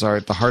titles are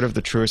The Heart of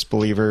the Truest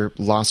Believer,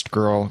 Lost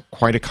Girl,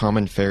 Quite a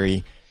Common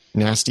Fairy,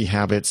 Nasty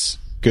Habits,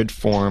 Good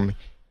Form,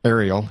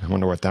 Ariel. I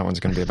wonder what that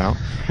one's going to be about.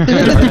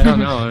 I don't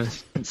know.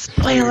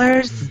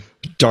 Spoilers.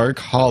 Dark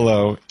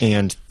Hollow,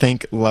 and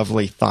Think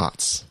Lovely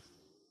Thoughts.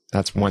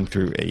 That's 1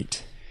 through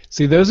 8.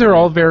 See, those are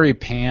all very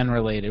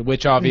pan-related,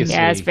 which obviously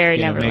Yeah, it's very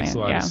makes Neverland, a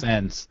lot yeah. of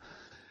sense.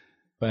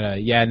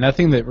 But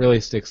nothing that really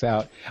sticks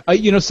out.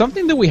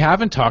 Something that we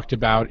haven't talked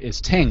about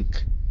is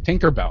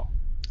Tinkerbell.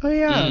 Oh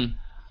yeah.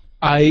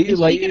 Is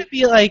Is she gonna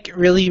be like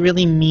really,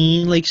 really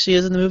mean like she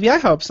is in the movie? I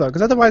hope so,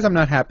 because otherwise I'm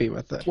not happy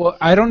with it. Well,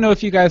 I don't know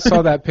if you guys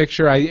saw that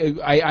picture.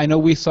 I know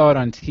we saw it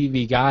on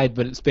TV Guide,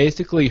 but it's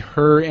basically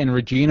her and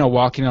Regina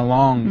walking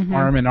along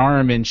arm in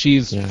arm, and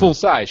she's full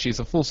size. She's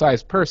a full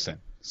size person.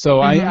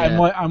 So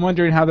I'm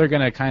wondering how they're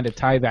going to kind of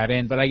tie that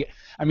in. But I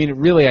mean,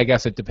 really, I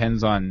guess it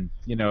depends on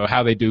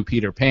how they do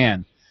Peter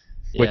Pan,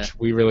 which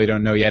we really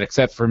don't know yet,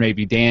 except for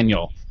maybe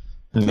Daniel.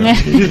 I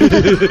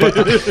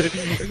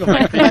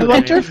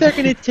wonder if they're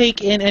gonna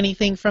take in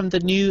anything from the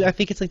new. I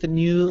think it's like the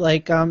new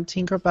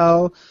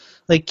Tinkerbell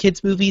like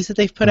kids movies that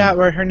they've put out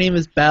where her name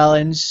is Belle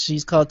and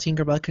she's called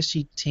Tinkerbell because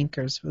she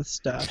tinkers with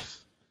stuff.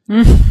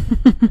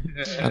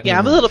 Yeah,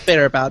 I'm a little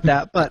bitter about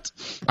that, but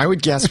I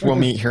would guess we'll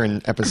meet her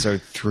in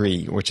episode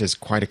 3, which is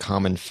Quite a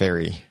Common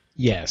Fairy.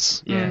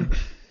 Yes. Yeah,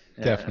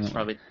 Definitely. that's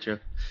probably true.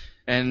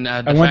 And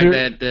the I wonder-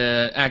 fact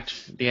that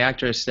the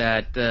actress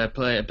that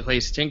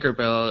plays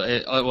Tinkerbell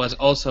it was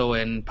also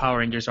in Power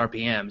Rangers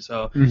RPM,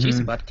 so she's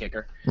a butt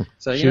kicker.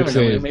 So She you was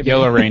never know. a Maybe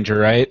Yellow Ranger,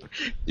 right?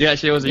 Yeah,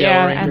 she was a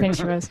Yellow Yeah, Ranger. I think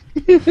she was.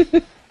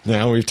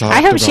 Now we've talked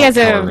I hope about she has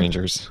Power a-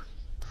 Rangers.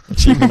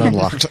 Achievement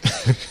unlocked.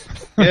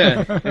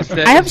 Yeah.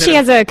 I hope she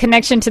has a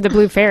connection to the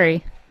Blue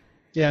Fairy.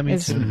 yeah, me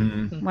Is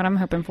too. what I'm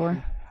hoping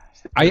for.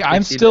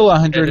 I'm still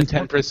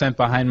 110%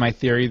 behind my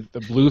theory. The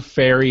Blue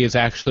Fairy is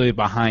actually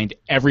behind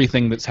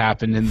everything that's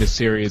happened in this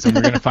series, and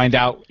we're going to find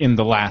out in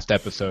the last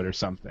episode or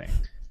something.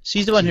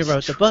 She's the one who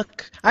wrote the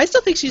book. I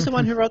still think she's the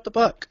one who wrote the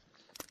book.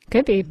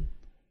 Could be.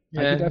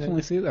 I can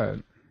definitely see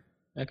that.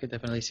 I could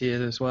definitely see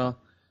it as well.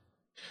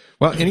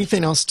 Well,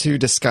 anything else to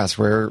discuss?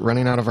 We're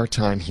running out of our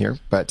time here,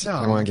 but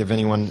I want to give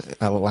anyone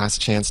a last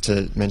chance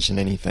to mention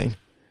anything.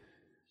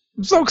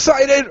 I'm so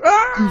excited!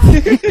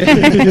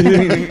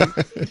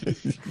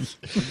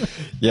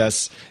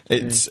 Yes,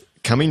 it's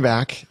coming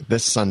back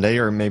this Sunday,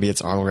 or maybe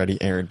it's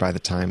already aired by the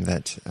time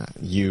that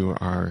you,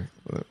 our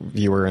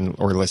viewer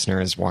or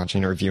listener, is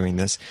watching or viewing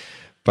this.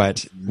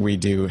 But we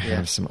do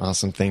have some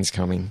awesome things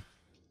coming.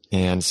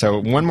 And so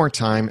one more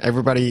time,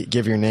 everybody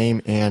give your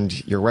name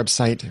and your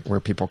website where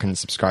people can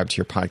subscribe to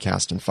your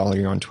podcast and follow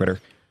you on Twitter.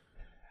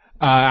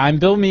 I'm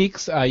Bill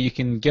Meeks. You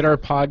can get our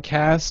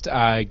podcast,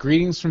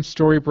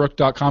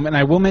 greetingsfromstorybrooke.com. And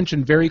I will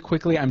mention very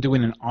quickly, I'm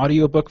doing an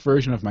audiobook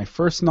version of my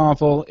first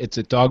novel. It's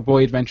at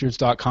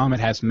dogboyadventures.com. It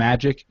has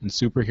magic and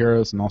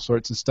superheroes and all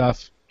sorts of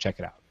stuff. Check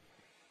it out.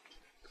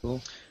 Cool.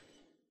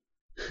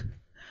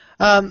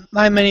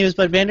 My name is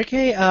Bud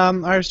Vanderkay.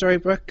 Our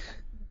Storybrooke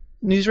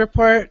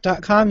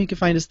newsreport.com. You can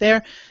find us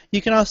there.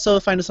 You can also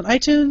find us on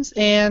iTunes,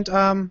 and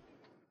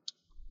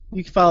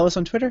you can follow us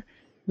on Twitter.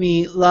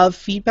 We love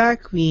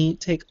feedback. We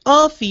take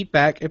all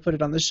feedback and put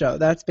it on the show.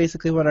 That's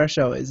basically what our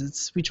show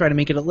is. We try to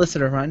make it a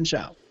listener-run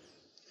show.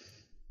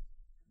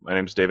 My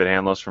name's David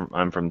Hanlos.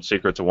 I'm from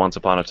Secrets of Once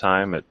Upon a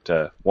Time at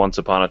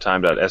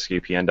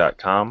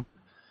onceuponatime.sqpn.com.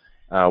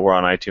 We're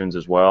on iTunes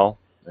as well,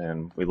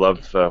 and we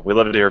love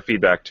to hear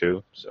feedback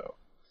too. So,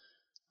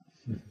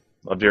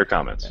 love to hear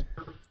comments.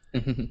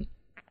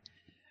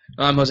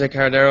 I'm Jose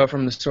Cardero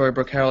from the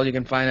Storybrooke Herald. You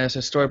can find us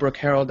at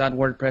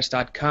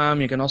storybrookherald.wordpress.com.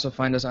 You can also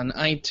find us on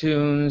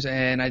iTunes.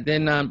 And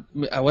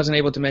I wasn't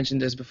able to mention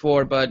this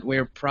before, but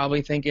we're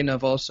probably thinking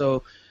of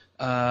also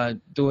not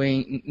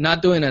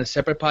doing a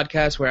separate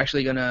podcast. We're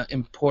actually going to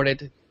import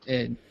it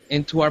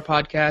into our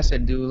podcast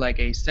and do like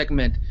a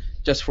segment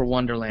just for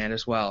Wonderland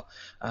as well.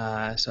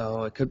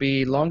 So it could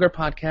be longer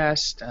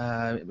podcast,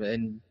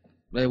 and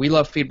we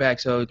love feedback,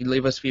 so you can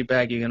leave us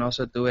feedback. You can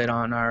also do it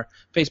on our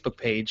Facebook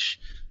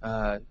page,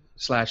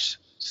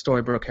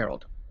 /Storybrooke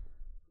Herald.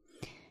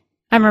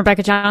 I'm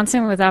Rebecca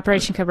Johnson with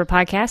Operation Cobra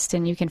Podcast,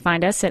 and you can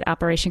find us at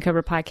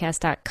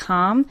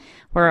operationcobrapodcast.com.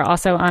 We're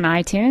also on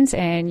iTunes,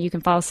 and you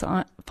can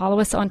follow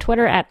us on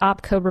Twitter at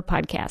OpCobra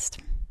Podcast.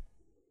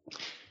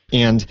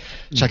 And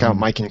check out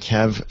Mike and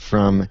Kev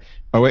from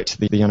OUAT,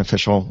 the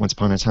unofficial Once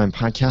Upon a Time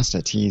podcast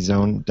at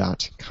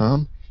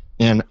tzone.com.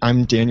 And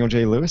I'm Daniel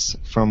J. Lewis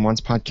from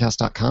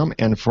oncepodcast.com.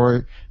 And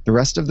for the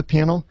rest of the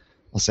panel,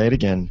 I'll say it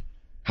again,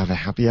 have a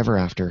happy ever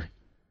after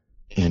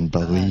and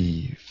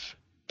believe.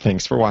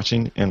 Thanks for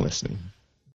watching and listening.